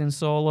 Jimmy tags in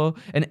Solo,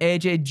 and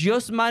AJ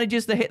just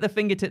manages to hit the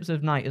fingertips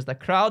of Knight as the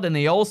crowd in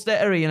the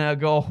Allstate Arena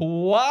go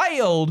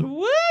wild.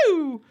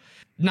 Woo!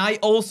 Knight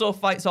also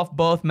fights off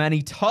both men.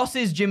 He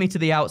tosses Jimmy to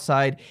the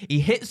outside. He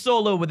hits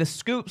Solo with a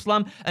scoop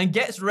slam and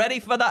gets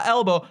ready for that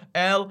elbow.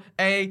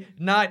 L.A.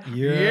 Knight.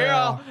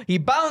 Yeah. He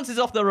bounces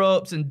off the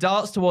ropes and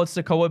darts towards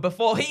Sikoa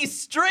before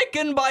he's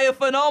stricken by a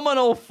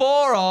phenomenal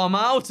forearm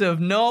out of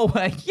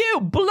nowhere.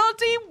 You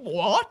bloody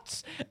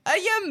what? Are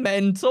you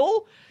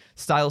mental?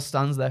 Styles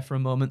stands there for a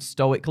moment,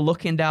 stoic,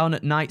 looking down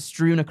at Knight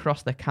strewn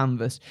across the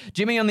canvas.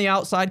 Jimmy on the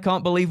outside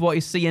can't believe what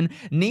he's seeing.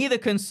 Neither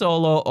can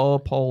Solo or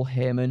Paul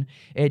Heyman.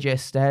 AJ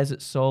stares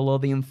at Solo,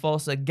 the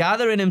enforcer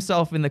gathering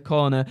himself in the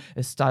corner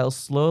as Styles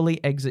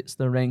slowly exits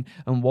the ring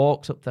and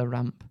walks up the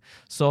ramp.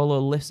 Solo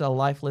lifts a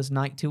lifeless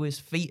Knight to his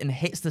feet and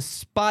hits the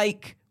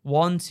spike.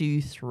 1,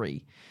 2,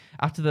 3.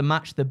 After the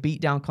match, the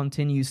beatdown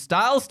continues.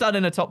 Styles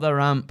standing atop the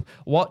ramp,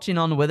 watching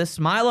on with a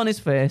smile on his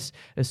face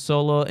as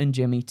Solo and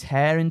Jimmy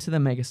tear into the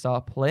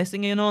megastar,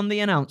 placing him on the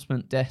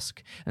announcement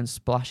desk and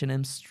splashing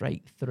him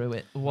straight through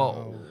it.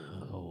 Whoa.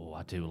 Oh,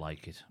 I do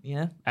like it.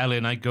 Yeah?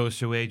 LA Knight goes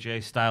through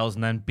AJ Styles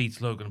and then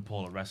beats Logan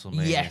Paul at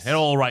WrestleMania. Yes. It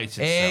all writes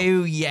itself.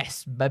 Oh,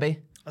 yes, baby.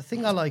 I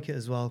think I like it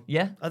as well.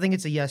 Yeah? I think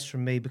it's a yes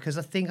from me because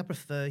I think I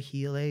prefer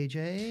heel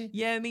AJ.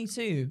 Yeah, me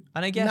too.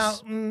 And I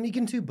guess... Now, you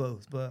can do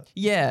both, but...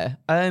 Yeah.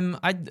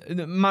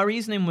 My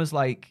reasoning was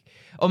like...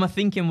 Or my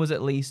thinking was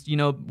at least, you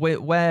know,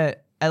 where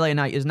LA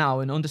Knight is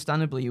now, and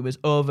understandably he was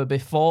over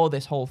before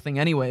this whole thing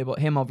anyway, but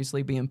him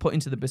obviously being put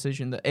into the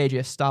position that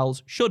AJ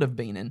Styles should have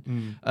been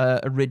in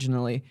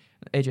originally.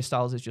 AJ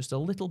Styles is just a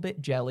little bit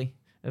jelly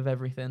of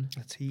everything.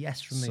 That's a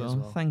yes from me So, as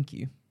well. thank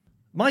you.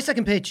 My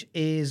second pitch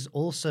is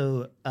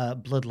also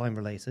bloodline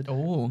related.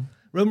 Oh.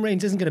 Roman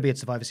Reigns isn't going to be at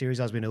Survivor Series,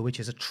 as we know,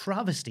 which is a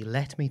travesty,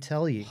 let me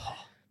tell you.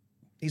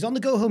 He's on the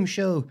go-home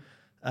show,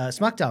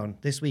 SmackDown,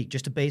 this week,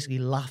 just to basically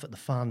laugh at the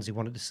fans who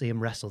wanted to see him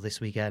wrestle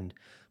this weekend.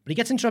 But he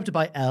gets interrupted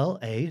by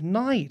L.A.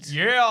 Knight.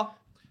 Yeah.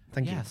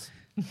 Thank you.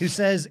 Who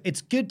says,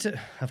 it's good to...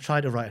 I've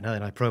tried to write an LA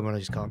Knight promo and I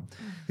just can't.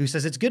 Who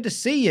says, it's good to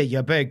see you,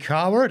 you big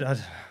coward.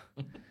 Is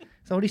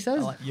that what he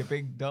says? Like, you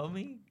big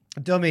dummy.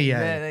 Dummy,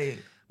 yeah.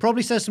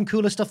 Probably says some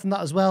cooler stuff than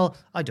that as well.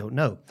 I don't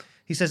know.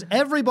 He says,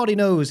 everybody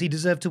knows he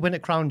deserved to win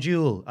at Crown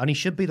Jewel, and he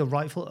should be the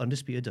rightful,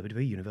 undisputed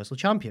WWE Universal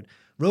Champion.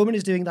 Roman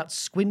is doing that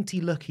squinty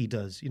look he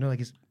does. You know, like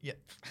his... Yeah.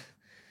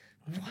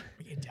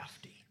 You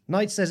dafty.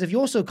 Knight says, if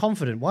you're so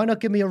confident, why not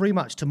give me a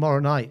rematch tomorrow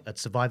night at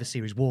Survivor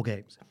Series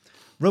WarGames?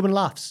 Roman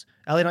laughs.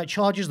 LA Knight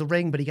charges the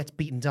ring, but he gets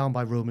beaten down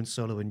by Roman,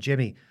 Solo, and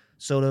Jimmy.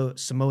 Solo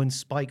Samoan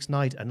spikes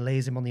Knight and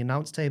lays him on the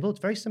announce table. It's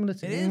very similar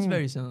to... It is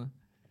very similar.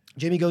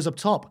 Jimmy goes up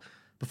top.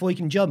 Before he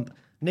can jump,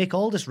 Nick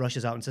Aldis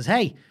rushes out and says,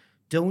 hey,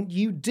 don't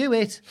you do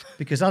it.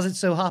 Because as it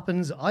so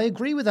happens, I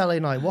agree with LA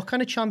Knight. What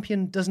kind of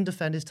champion doesn't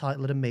defend his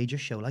title at a major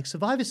show like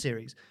Survivor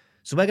Series?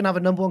 So we're going to have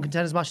a number one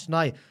contenders match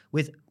tonight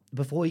with,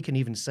 before he can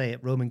even say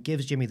it, Roman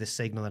gives Jimmy the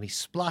signal and he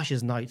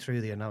splashes Knight through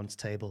the announce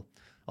table.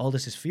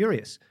 Aldis is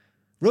furious.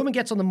 Roman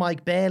gets on the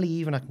mic, barely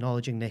even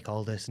acknowledging Nick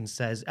Aldis, and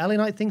says, LA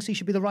Knight thinks he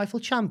should be the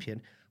rightful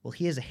champion. Well,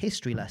 here's a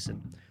history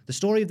lesson. The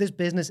story of this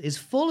business is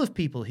full of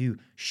people who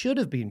should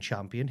have been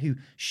champion, who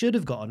should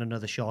have gotten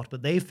another shot,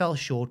 but they fell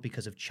short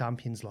because of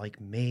champions like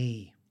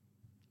me.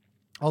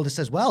 Aldis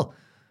says, well,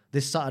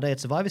 this Saturday at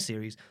Survivor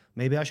Series,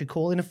 maybe I should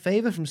call in a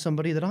favor from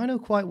somebody that I know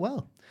quite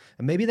well.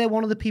 And maybe they're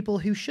one of the people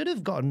who should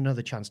have gotten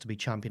another chance to be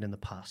champion in the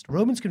past.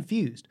 Roman's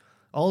confused.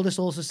 Aldis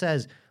also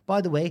says,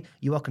 by the way,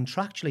 you are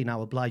contractually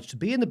now obliged to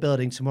be in the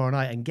building tomorrow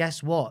night, and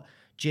guess what?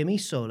 Jimmy,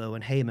 Solo,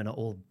 and Heyman are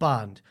all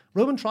banned.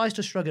 Roman tries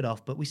to shrug it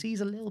off, but we see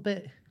he's a little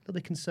bit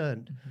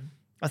concerned. Mm-hmm.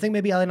 I think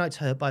maybe LA Knight's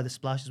hurt by the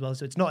splash as well,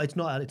 so it's not going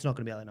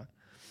to be LA Knight.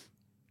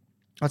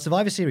 At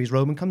Survivor Series,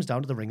 Roman comes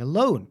down to the ring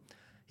alone.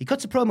 He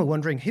cuts a promo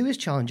wondering who his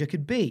challenger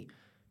could be.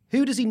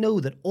 Who does he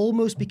know that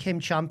almost became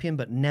champion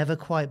but never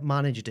quite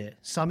managed it?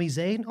 Sami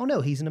Zayn? Oh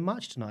no, he's in a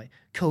match tonight.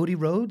 Cody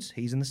Rhodes?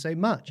 He's in the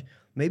same match.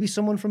 Maybe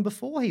someone from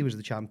before he was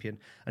the champion.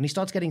 And he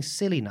starts getting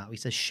silly now. He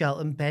says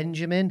Shelton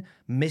Benjamin,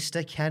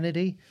 Mr.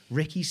 Kennedy,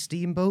 Ricky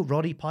Steamboat,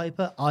 Roddy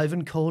Piper,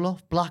 Ivan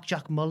Koloff,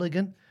 Blackjack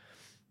Mulligan.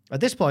 At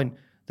this point,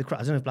 the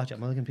crowd... I don't know if Blackjack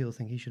Mulligan people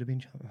think he should have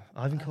been champion.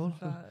 Ivan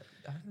Koloff?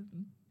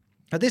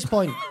 At this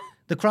point,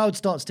 the crowd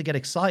starts to get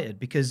excited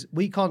because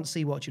we can't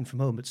see watching from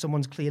home, but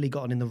someone's clearly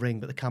gotten in the ring,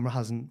 but the camera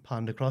hasn't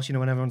panned across. You know,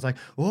 when everyone's like,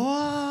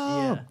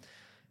 whoa! Yeah.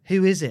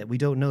 Who is it? We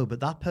don't know. But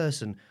that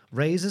person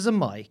raises a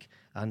mic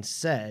and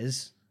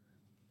says...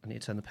 I need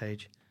to turn the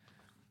page.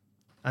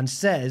 And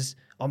says,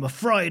 I'm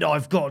afraid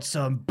I've got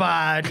some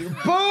bad...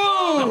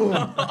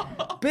 Boom!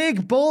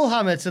 Big ball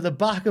hammer to the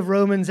back of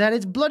Roman's head.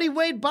 It's bloody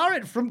Wade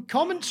Barrett from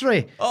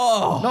commentary.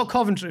 Oh! Not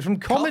Coventry, from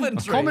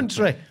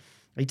commentary.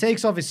 He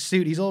takes off his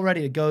suit. He's all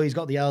ready to go. He's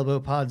got the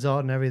elbow pads on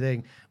and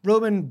everything.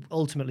 Roman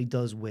ultimately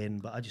does win,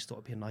 but I just thought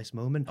it'd be a nice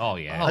moment. Oh,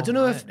 yeah. I don't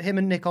know if him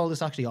and Nick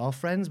Aldis actually are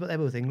friends, but they're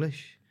both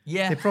English.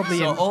 Yeah. They probably,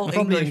 So all they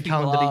probably English people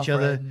encountered are each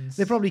other. friends.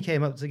 They probably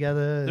came up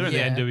together. They're in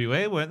Yeah. the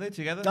NWA, weren't they,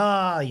 together?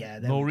 Yeah.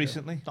 there More we go.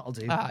 recently? That'll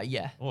do.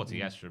 Yeah. Oh, it's a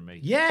yes from me.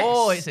 Yes.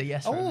 Oh, it's a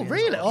yes. Oh, from me as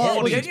really? well. Oh,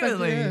 I was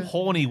genuinely. expecting,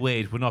 Horny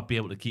Wade would not be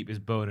able to keep his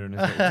boner in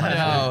his little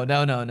tight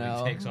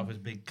No. He takes off his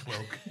big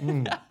cloak.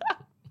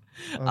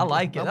 I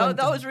like it. That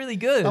That was really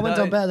good. That went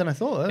down better than I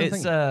thought. I don't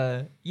It's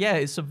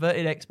think. it's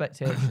subverted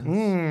expectations.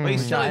 Well,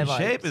 he's still in I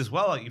liked. shape as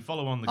well. Like you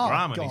follow on the Oh,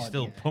 gram, and he's God,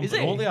 still yeah. pumping Is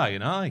he? all the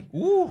iron.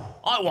 Ooh.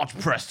 I watch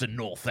Preston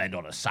North End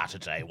on a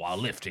Saturday while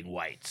lifting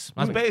weights.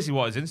 That's basically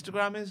what his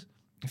Instagram is.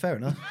 Fair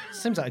enough.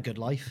 Seems like a good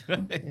life.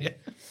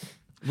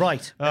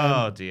 Right.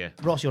 Oh dear.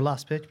 Ross, your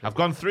last pick. I've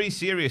gone 3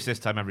 serious this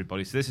time,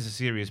 everybody, so this is a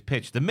serious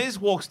pitch. The Miz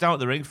walks down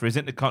the ring for his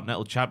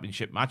Intercontinental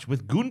Championship match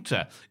with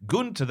Gunther.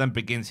 Gunther then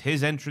begins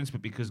his entrance,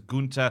 but because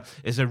Gunther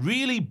is a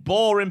really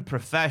boring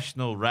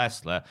professional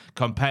wrestler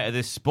compared to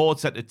this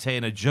sports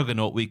entertainer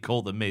juggernaut we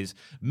call the Miz,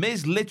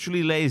 Miz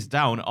literally lays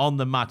down on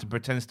the mat and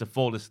pretends to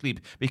fall asleep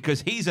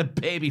because he's a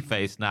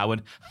babyface now,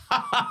 and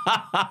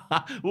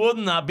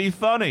wouldn't that be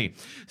funny?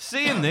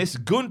 Seeing this,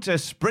 Gunther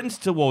sprints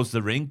towards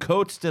the ring,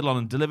 coat still on,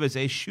 and delivers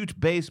a shoot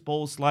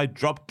baseball slide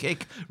drop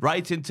kick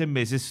right into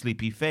Miz's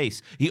sleepy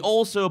face. He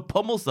also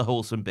pummels the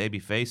wholesome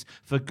babyface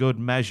for good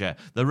measure.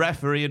 The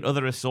referee and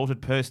other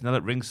assorted personnel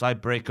at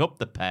ringside break up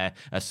the pair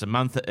as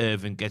Samantha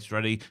Irvin gets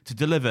ready to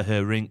deliver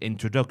her ring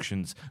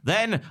introductions.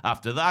 Then,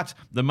 after that,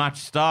 the match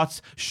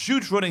starts.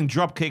 Shoot running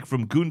drop kick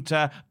from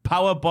Gunther,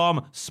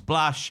 powerbomb,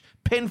 splash,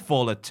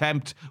 pinfall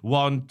attempt,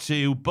 1,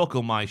 2,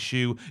 buckle my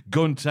shoe.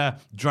 Gunther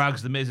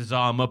drags the Miz's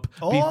arm up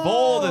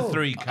before the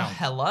 3 count.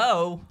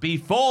 Hello.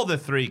 Before the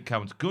 3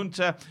 count,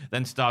 Gunther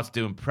then starts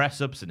doing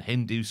press-ups and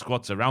Hindu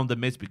squats around the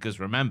Miz because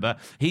remember,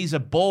 he's a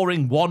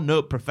boring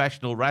one-note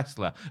professional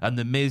wrestler and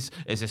the Miz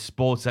is a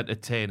sports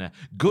entertainer.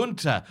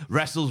 Gunther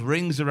wrestles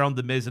rings around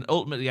the Miz and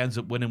ultimately ends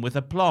up winning with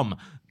aplomb.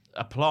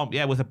 Aplomb.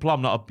 Because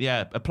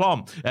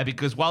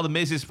while the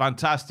Miz is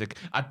fantastic,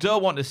 I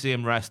don't want to see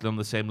him wrestle on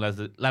the same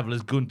level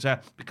as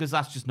Gunther because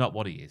that's just not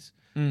what he is.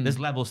 There's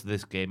levels to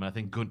this game, and I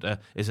think Gunther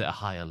is at a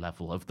higher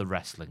level of the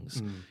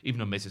wrestlings, even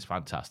though Miz is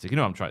fantastic. You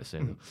know what I'm trying to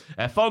say,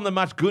 though. Following the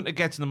match, Gunther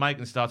gets in the mic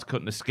and starts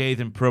cutting a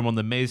scathing promo on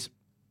the Miz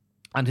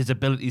and his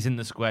abilities in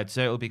the squared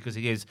circle because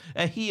he is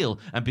a heel.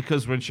 And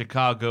because we're in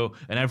Chicago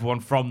and everyone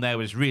from there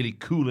is really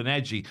cool and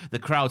edgy, the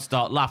crowd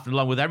start laughing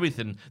along with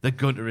everything that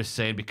Gunther is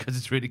saying because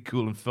it's really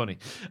cool and funny.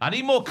 I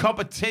need more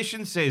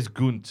competition, says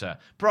Gunther.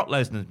 Brock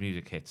Lesnar's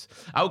music hits.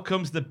 Out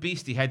comes the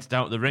Beast. He heads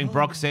down to the ring.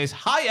 Brock says,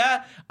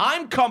 "Hiya,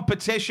 I'm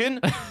competition."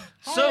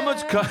 So much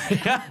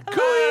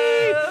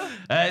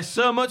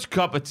so much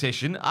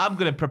competition. I'm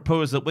going to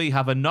propose that we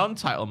have a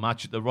non-title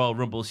match at the Royal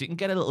Rumble so you can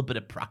get a little bit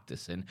of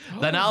practice in.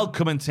 Then I'll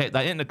come and take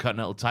that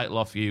Intercontinental title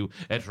off you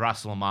at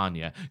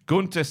WrestleMania.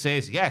 Gunther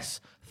says,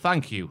 "Yes,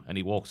 thank you," and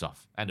he walks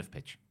off. End of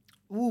pitch.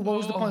 Ooh, what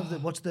was the point of the,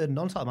 what's the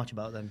non-title match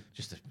about then?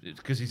 Just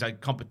because he's like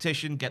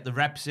competition, get the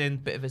reps in,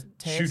 Bit of a shoot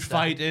taster.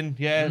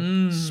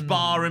 fighting,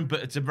 sparring,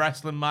 but it's a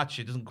wrestling match.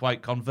 It doesn't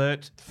quite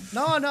convert.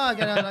 No, I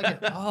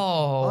get it.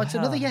 Oh, It's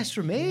another yes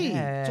from me.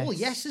 Yes. It's all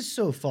yeses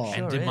so far.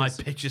 Ended my is.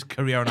 pitcher's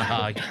career on a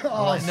high.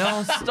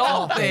 No,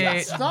 stop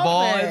it.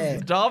 Stop boys.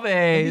 it. Stop Be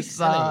it.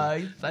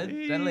 silly.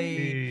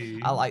 Silly.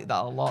 I like that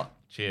a lot.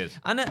 Cheers.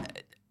 And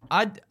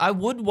I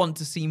would want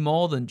to see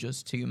more than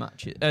just 2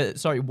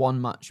 matches.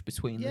 One match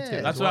between the Yeah.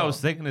 two. That's what I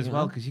was thinking as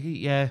well, because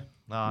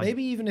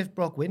Maybe even if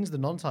Brock wins the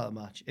non-title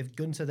match, if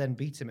Gunther then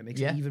beats him, it makes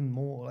it even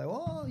more like,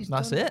 oh, he's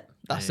That's done it.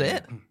 That's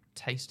it.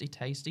 Tasty,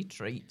 tasty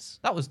treats.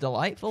 That was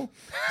delightful.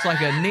 It's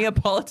like a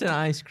Neapolitan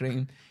ice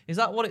cream. Is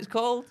that what it's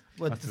called?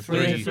 With That's the the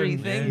Three three.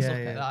 different- things. Yeah, Look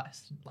yeah. at that.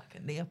 It's like a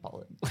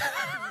Neapolitan.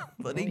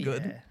 Bloody Oh,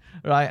 good. yeah.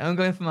 Right, I'm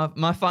going for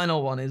my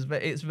final one. It's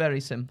very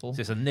simple.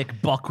 It's a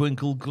Nick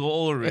Bockwinkel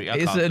glory.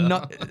 It's a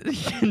not.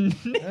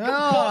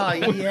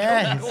 Oh,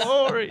 yes.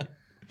 glory.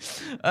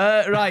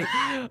 Right.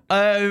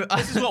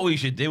 This is what we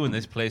should do when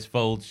this place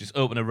folds. Just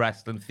open a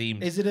wrestling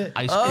themed Is it a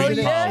ice Oh, cream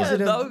yeah. parlor.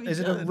 that would be is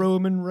it a good.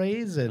 Roman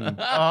raisin?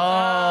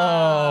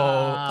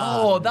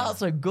 Oh,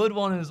 that's a good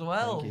one as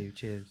well. Thank you.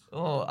 Cheers.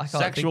 Oh, I can't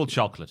Sexual think.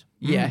 chocolate.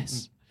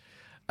 Yes.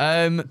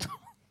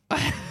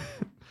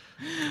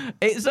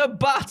 It's a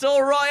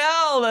battle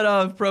royale that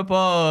I've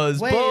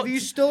proposed. Wait, but have you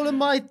stolen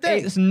my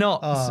thing? it's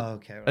not Oh,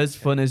 okay. Right, as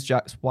fun as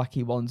Jack's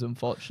wacky ones,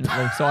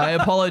 unfortunately. So I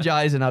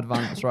apologize in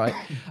advance, right?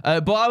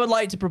 But I would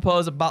like to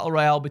propose a battle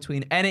royale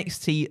between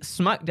NXT,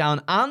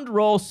 SmackDown, and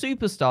Raw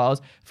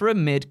superstars for a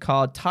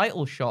mid-card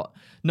title shot.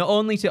 Not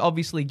only to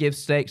obviously give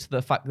stakes to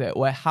the fact that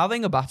we're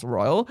having a battle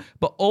royal,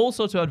 but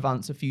also to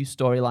advance a few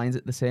storylines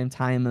at the same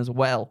time as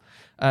well.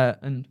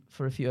 And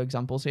for a few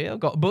examples here, I've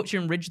got Butch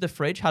and Ridge the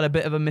Fridge had a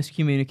bit of a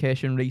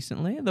miscommunication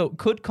recently, though it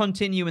could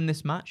continue in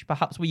this match.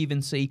 Perhaps we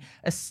even see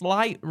a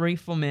slight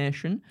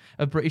reformation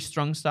of British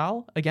Strong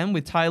Style, again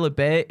with Tyler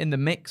Bate in the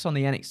mix on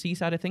the NXT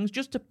side of things,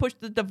 just to push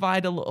the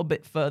divide a little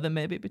bit further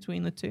maybe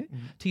between the two.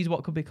 Tease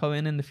what could be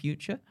coming in the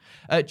future.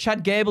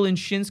 Chad Gable and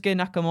Shinsuke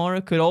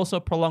Nakamura could also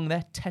prolong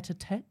their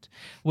tete-a-tete,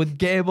 with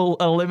Gable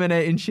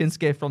eliminating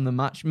Shinsuke from the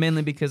match,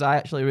 mainly because I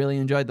actually really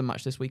enjoyed the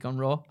match this week on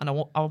Raw, and I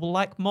would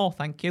like more,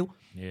 thank you.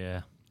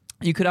 Yeah.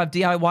 You could have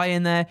DIY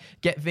in there,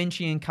 get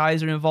Vinci and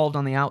Kaiser involved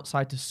on the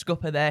outside to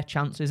scupper their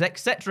chances,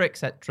 etc.,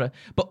 etc.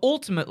 But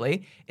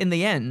ultimately, in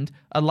the end,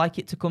 I'd like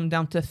it to come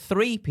down to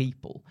 3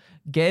 people.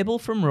 Gable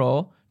from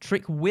Raw,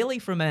 Trick Willie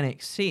from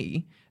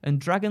NXT, and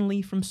Dragon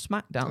Lee from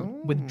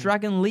SmackDown, with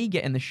Dragon Lee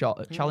getting the shot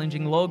at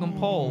challenging Logan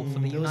Paul for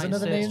the There was United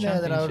another States name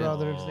there that I would Championship.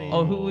 rather have seen.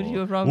 Oh, who would you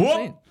have rather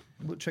seen?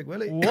 Trick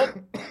Willie.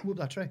 Whoop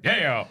that trick.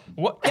 Yeah.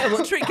 What? Yeah,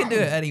 well, Trick can do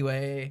it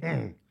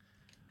anyway.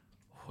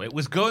 It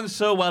was going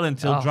so well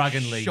until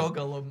Dragon Lee.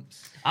 Sugar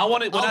lumps. I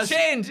want it. I'll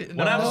change.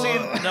 When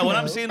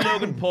I'm seeing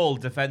Logan Paul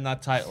defend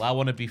that title, I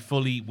want to be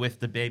fully with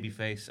the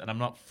babyface, and I'm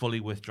not fully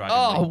with Dragon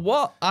Oh, Lee.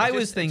 what? I It's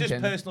was just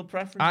thinking. personal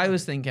preference. I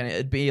was thinking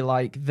it'd be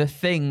like the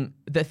thing,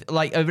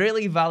 like a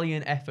really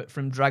valiant effort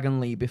from Dragon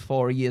Lee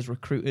before he is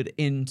recruited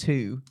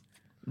into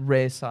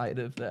Ray's side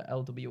of the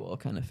LWO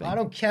kind of thing. I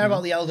don't care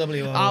about the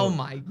LWO. Oh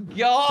my the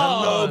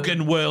god!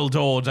 Logan World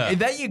Order.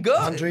 There you go,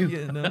 Andrew,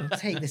 You know.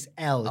 take this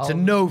L. It's a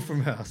no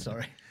from her.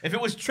 Sorry. If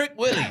it was Trick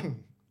Willie,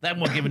 then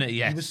we're giving it a You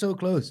yes. were so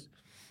close.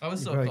 I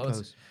was so Very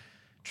close.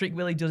 Trick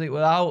Willie does it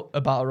without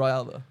a battle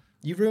royale though.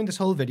 You've ruined this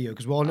whole video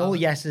because we're on all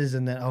yeses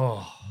and then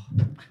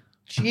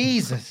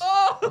Jesus.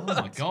 Oh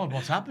my God,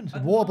 what's happened?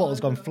 Water bottle's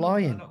gone I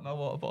flying. knocked my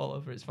water bottle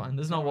over. It's fine.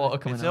 There's no water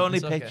coming It's out.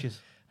 only okay. pictures.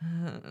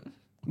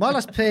 My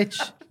last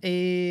pitch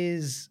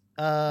is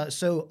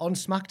so on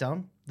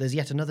SmackDown, there's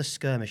yet another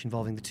skirmish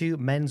involving the 2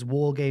 men's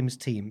WarGames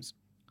teams.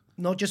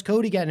 Not just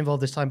Cody getting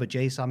involved this time, but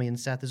Jay, Sammy, and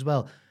Seth as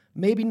well.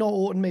 Maybe not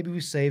Orton. Maybe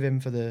we save him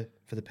for the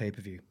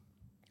pay-per-view.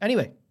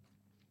 Anyway,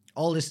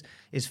 Aldis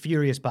is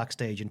furious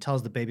backstage and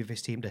tells the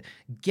babyface team to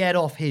get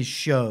off his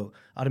show.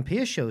 Adam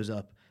Pearce shows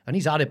up, and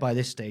he's at it by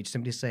this stage,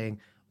 simply saying,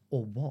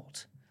 "Or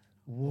what?"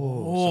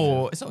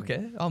 Oh, it's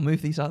okay. I'll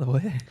move these out of the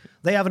way.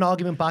 They have an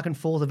argument back and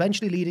forth,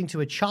 eventually leading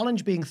to a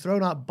challenge being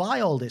thrown out by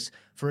Aldis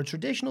for a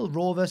traditional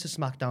Raw versus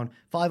SmackDown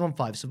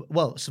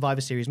 5-on-5,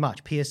 Survivor Series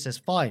match. Pearce says,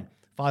 fine,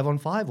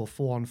 5-on-5 or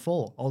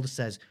 4-on-4. Aldis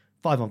says,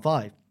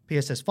 5-on-5.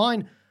 Pearce says,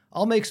 fine,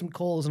 I'll make some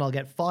calls and I'll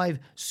get 5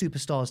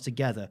 superstars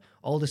together.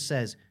 Aldis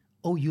says,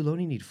 oh, you'll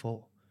only need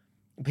 4.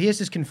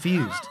 Pearce is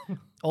confused.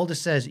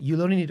 Aldis says,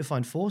 you'll only need to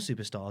find 4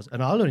 superstars,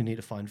 and I'll only need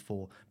to find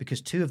 4,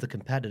 because 2 of the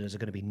competitors are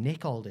going to be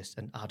Nick Aldis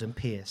and Adam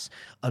Pearce,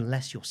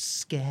 unless you're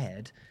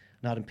scared.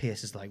 And Adam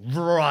Pearce is like,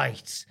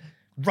 right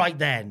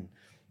then.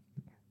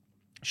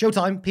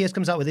 Showtime, Pearce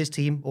comes out with his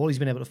team. All he's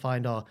been able to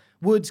find are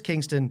Woods,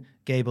 Kingston,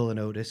 Gable, and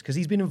Otis, because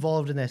he's been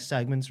involved in their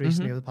segments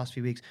recently over the past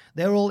few weeks.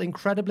 They're all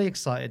incredibly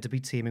excited to be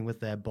teaming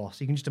with their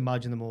boss. You can just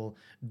imagine them all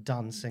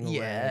dancing away.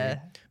 Yeah.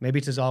 Maybe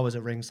Tozawa's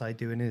at ringside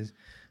doing his,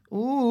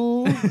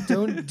 ooh,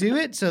 don't do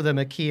it to them,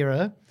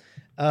 Akira.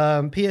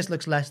 Pearce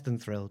looks less than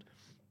thrilled.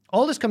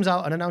 Aldis comes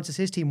out and announces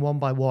his team one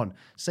by one,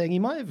 saying he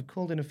might have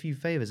called in a few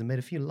favors and made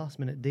a few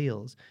last-minute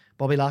deals.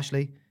 Bobby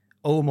Lashley,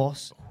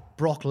 Omos,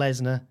 Brock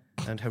Lesnar,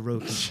 and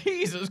Hiroki.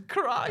 Jesus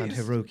Christ. And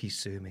Hiroki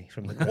Sumi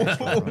from the Great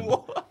Run.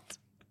 What?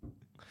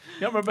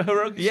 You remember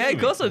Hiroki? Yeah, Sumi?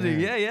 of course I do.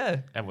 Yeah.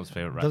 Everyone's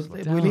favorite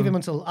wrestler. We leave him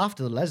until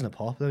after the Lesnar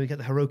pop, then we get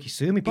the Hiroki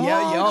Sumi pop.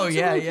 That's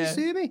Hiroki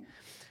Sumi.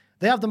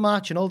 They have the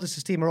match, and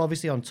Aldis' team are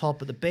obviously on top,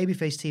 but the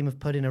babyface team have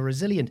put in a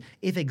resilient,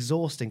 if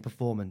exhausting,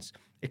 performance.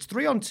 It's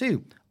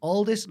 3-on-2.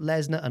 Aldis,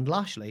 Lesnar, and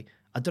Lashley.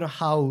 I don't know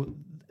how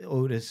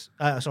Omos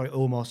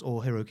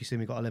or Hiroki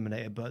Sumi got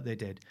eliminated, but they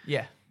did.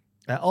 Yeah.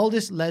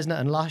 Aldis, Lesnar,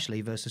 and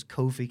Lashley versus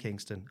Kofi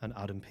Kingston and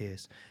Adam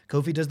Pearce.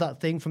 Kofi does that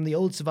thing from the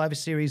old Survivor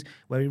Series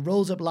where he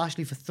rolls up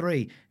Lashley for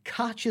 3,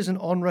 catches an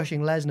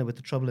onrushing Lesnar with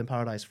the Trouble in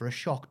Paradise for a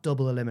shock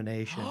double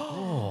elimination.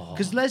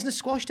 Because Lesnar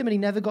squashed him and he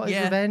never got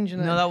his revenge.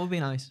 No, that would be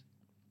nice.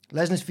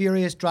 Lesnar's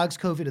furious, drags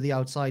Kofi to the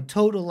outside.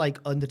 Total like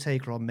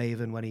Undertaker on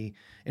Maven when he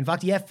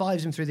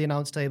F5s him through the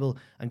announce table,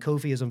 and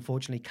Kofi is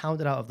unfortunately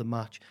counted out of the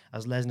match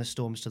as Lesnar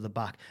storms to the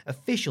back.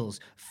 Officials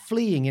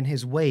fleeing in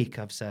his wake,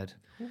 I've said.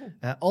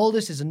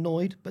 Aldis is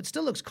annoyed, but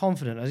still looks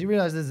confident as he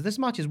realizes this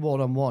match is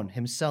one-on-one,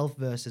 himself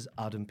versus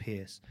Adam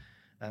Pearce.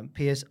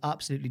 Pearce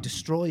absolutely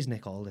destroys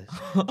Nick Aldis,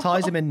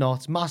 ties him in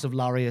knots, massive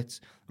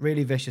lariats,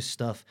 really vicious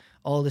stuff.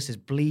 Aldis is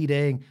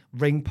bleeding,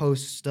 ring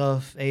post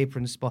stuff,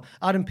 apron spot.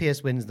 Adam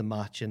Pearce wins the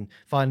match and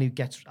finally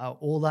gets out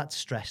all that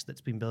stress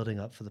that's been building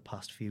up for the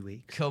past few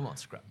weeks. Come on,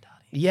 Scrap Daddy.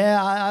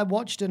 Yeah, I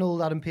watched an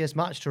old Adam Pearce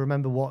match to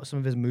remember what some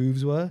of his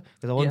moves were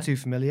because I wasn't too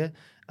familiar.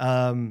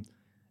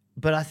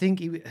 But I think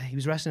he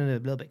was wrestling a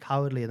little bit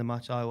cowardly in the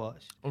match I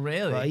watched. Oh,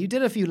 really? But he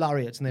did a few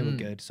lariats and they were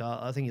good, so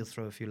I think he'll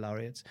throw a few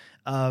lariats.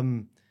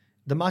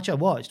 The match I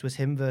watched was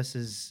him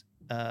versus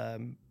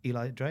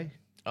Eli Drake.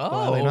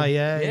 Oh,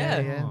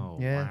 yeah.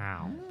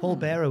 Wow. Paul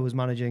Bearer was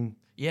managing.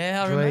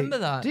 Yeah, I Drake. remember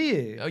that. Do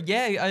you? Oh,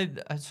 yeah,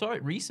 I saw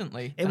it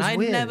recently. It was I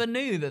weird. never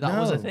knew that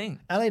was a No. thing.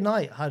 LA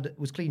Knight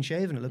was clean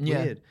shaven. It looked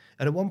Yeah. weird.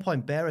 And at one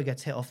point, Bearer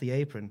gets hit off the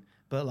apron,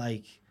 but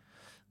like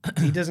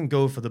he doesn't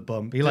go for the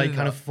bump. He like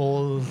kind of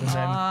falls and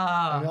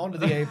then onto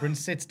the apron,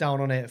 sits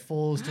down on it,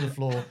 falls to the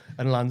floor,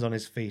 and lands on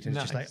his feet. And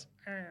it's just like.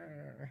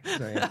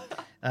 So, yeah.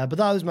 But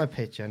that was my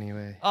pitch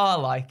anyway. Oh, I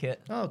like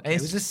it. Okay,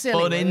 It's it was a silly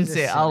fun, one. It was isn't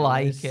a it? I silly one. It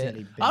like was a it.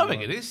 silly big I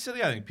think one. it is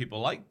silly. I think people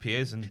like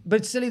Piers and But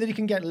it's silly that you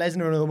can get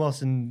Lesnar and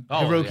Omos and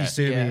Oh, Hiroki yeah.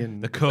 Sumi Yeah.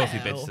 and the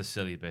Kofi bit's the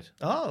silly bit.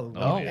 oh,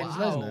 Oh, okay, yeah. it's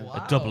Lesnar. Wow.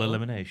 A double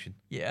elimination.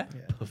 Yeah.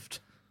 Puffed.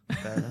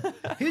 Fair enough.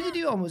 Who did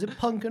you on? Was it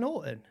Punk and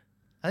Orton?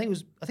 I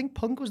think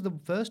Punk was the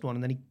first one,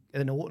 and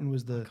then Orton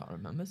was the. Can't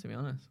remember, to be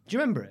honest. Do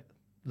you remember it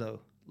though?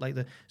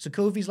 So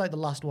Kofi's like the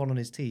last one on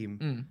his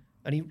team,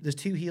 and there's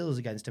 2 heels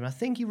against him. I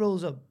think he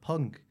rolls up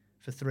Punk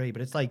for 3,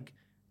 but it's like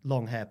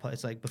long hair.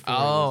 It's like before.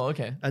 Oh,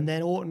 okay. And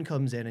then Orton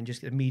comes in and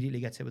just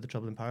immediately gets hit with the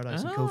Trouble in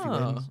Paradise, and Kofi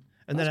Oh, wins.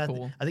 And then that's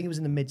cool. I think it was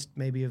in the midst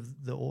maybe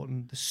of the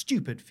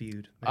stupid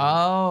feud. Maybe.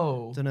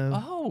 Oh. Don't know.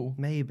 Oh.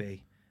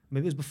 Maybe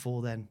it was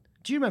before then.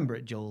 Do you remember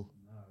it, Joel?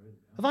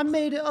 Have I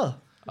made it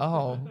up?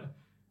 Oh.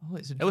 Oh,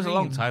 it's a dream. It was a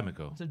long time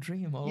ago. It's a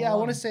dream. all Yeah, I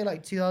want to along. say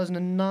like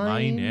 2009.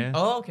 9, yeah.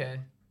 Oh,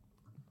 okay.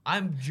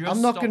 I'm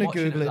I'm not going to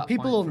Google it.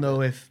 People will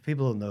know if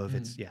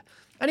it's yeah.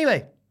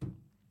 Anyway,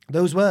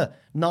 those were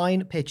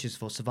 9 pitches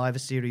for Survivor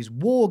Series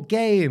War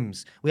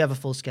Games. We have a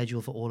full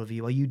schedule for all of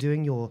you. Are you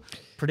doing your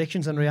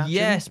predictions and reactions?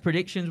 Yes,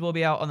 predictions will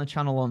be out on the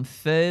channel on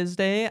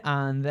Thursday,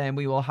 and then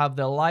we will have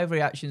the live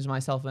reactions,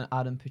 myself and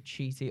Adam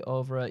Pacitti,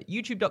 over at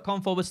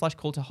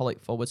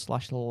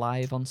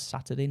youtube.com/cultaholic/live on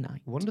Saturday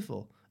night.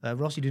 Wonderful.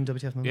 Ross, you doing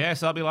WTF moment?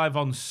 Yes, I'll be live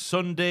on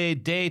Sunday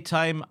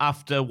daytime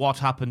after what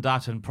happened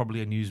at, and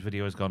probably a news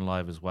video has gone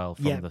live as well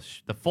from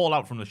the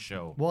fallout from the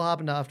show. What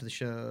happened after the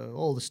show?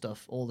 All the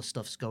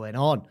stuff's going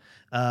on.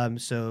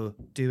 So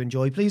do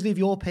enjoy. Please leave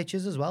your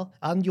pitches as well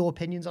and your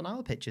opinions on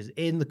our pitches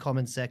in the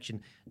comments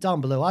section down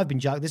below. I've been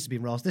Jack. This has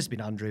been Ross. This has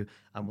been Andrew,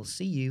 and we'll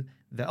see you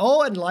there.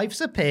 Oh, and life's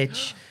a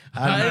pitch,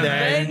 and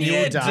then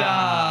you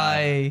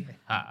die.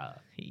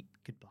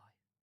 Goodbye.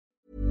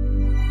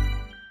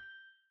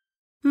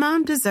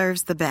 Mom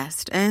deserves the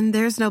best, and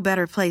there's no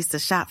better place to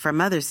shop for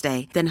Mother's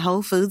Day than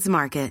Whole Foods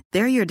Market.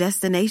 They're your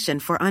destination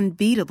for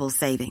unbeatable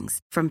savings,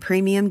 from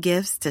premium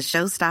gifts to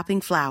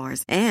show-stopping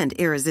flowers and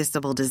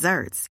irresistible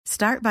desserts.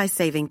 Start by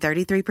saving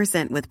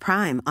 33% with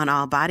Prime on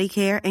all body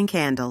care and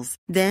candles.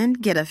 Then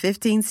get a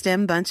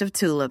 15-stem bunch of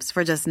tulips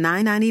for just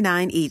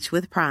 $9.99 each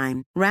with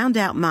Prime. Round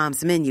out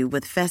Mom's menu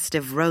with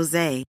festive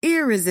rosé,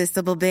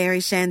 irresistible berry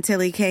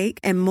chantilly cake,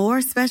 and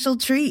more special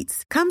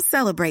treats. Come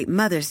celebrate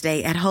Mother's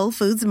Day at Whole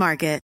Foods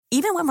Market.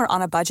 Even when we're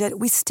on a budget,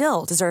 we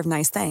still deserve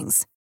nice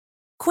things.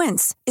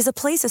 Quince is a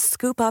place to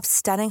scoop up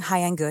stunning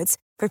high-end goods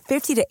for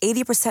 50 to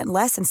 80%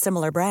 less than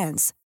similar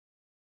brands.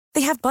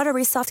 They have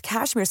buttery soft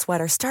cashmere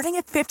sweaters starting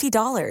at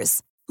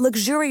 $50,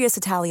 luxurious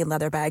Italian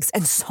leather bags,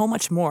 and so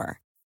much more.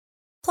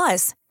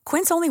 Plus,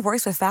 Quince only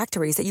works with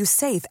factories that use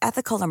safe,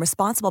 ethical, and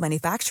responsible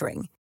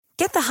manufacturing.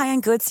 Get the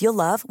high-end goods you'll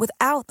love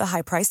without the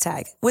high price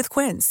tag with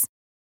Quince.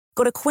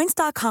 Go to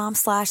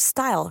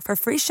quince.com/style for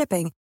free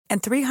shipping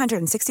and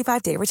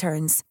 365-day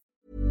returns.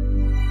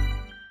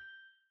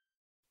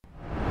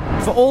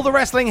 For all the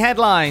wrestling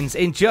headlines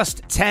in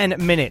just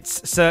 10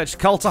 minutes, search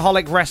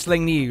Cultaholic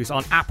Wrestling News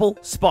on Apple,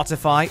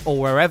 Spotify, or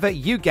wherever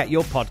you get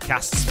your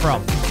podcasts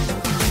from.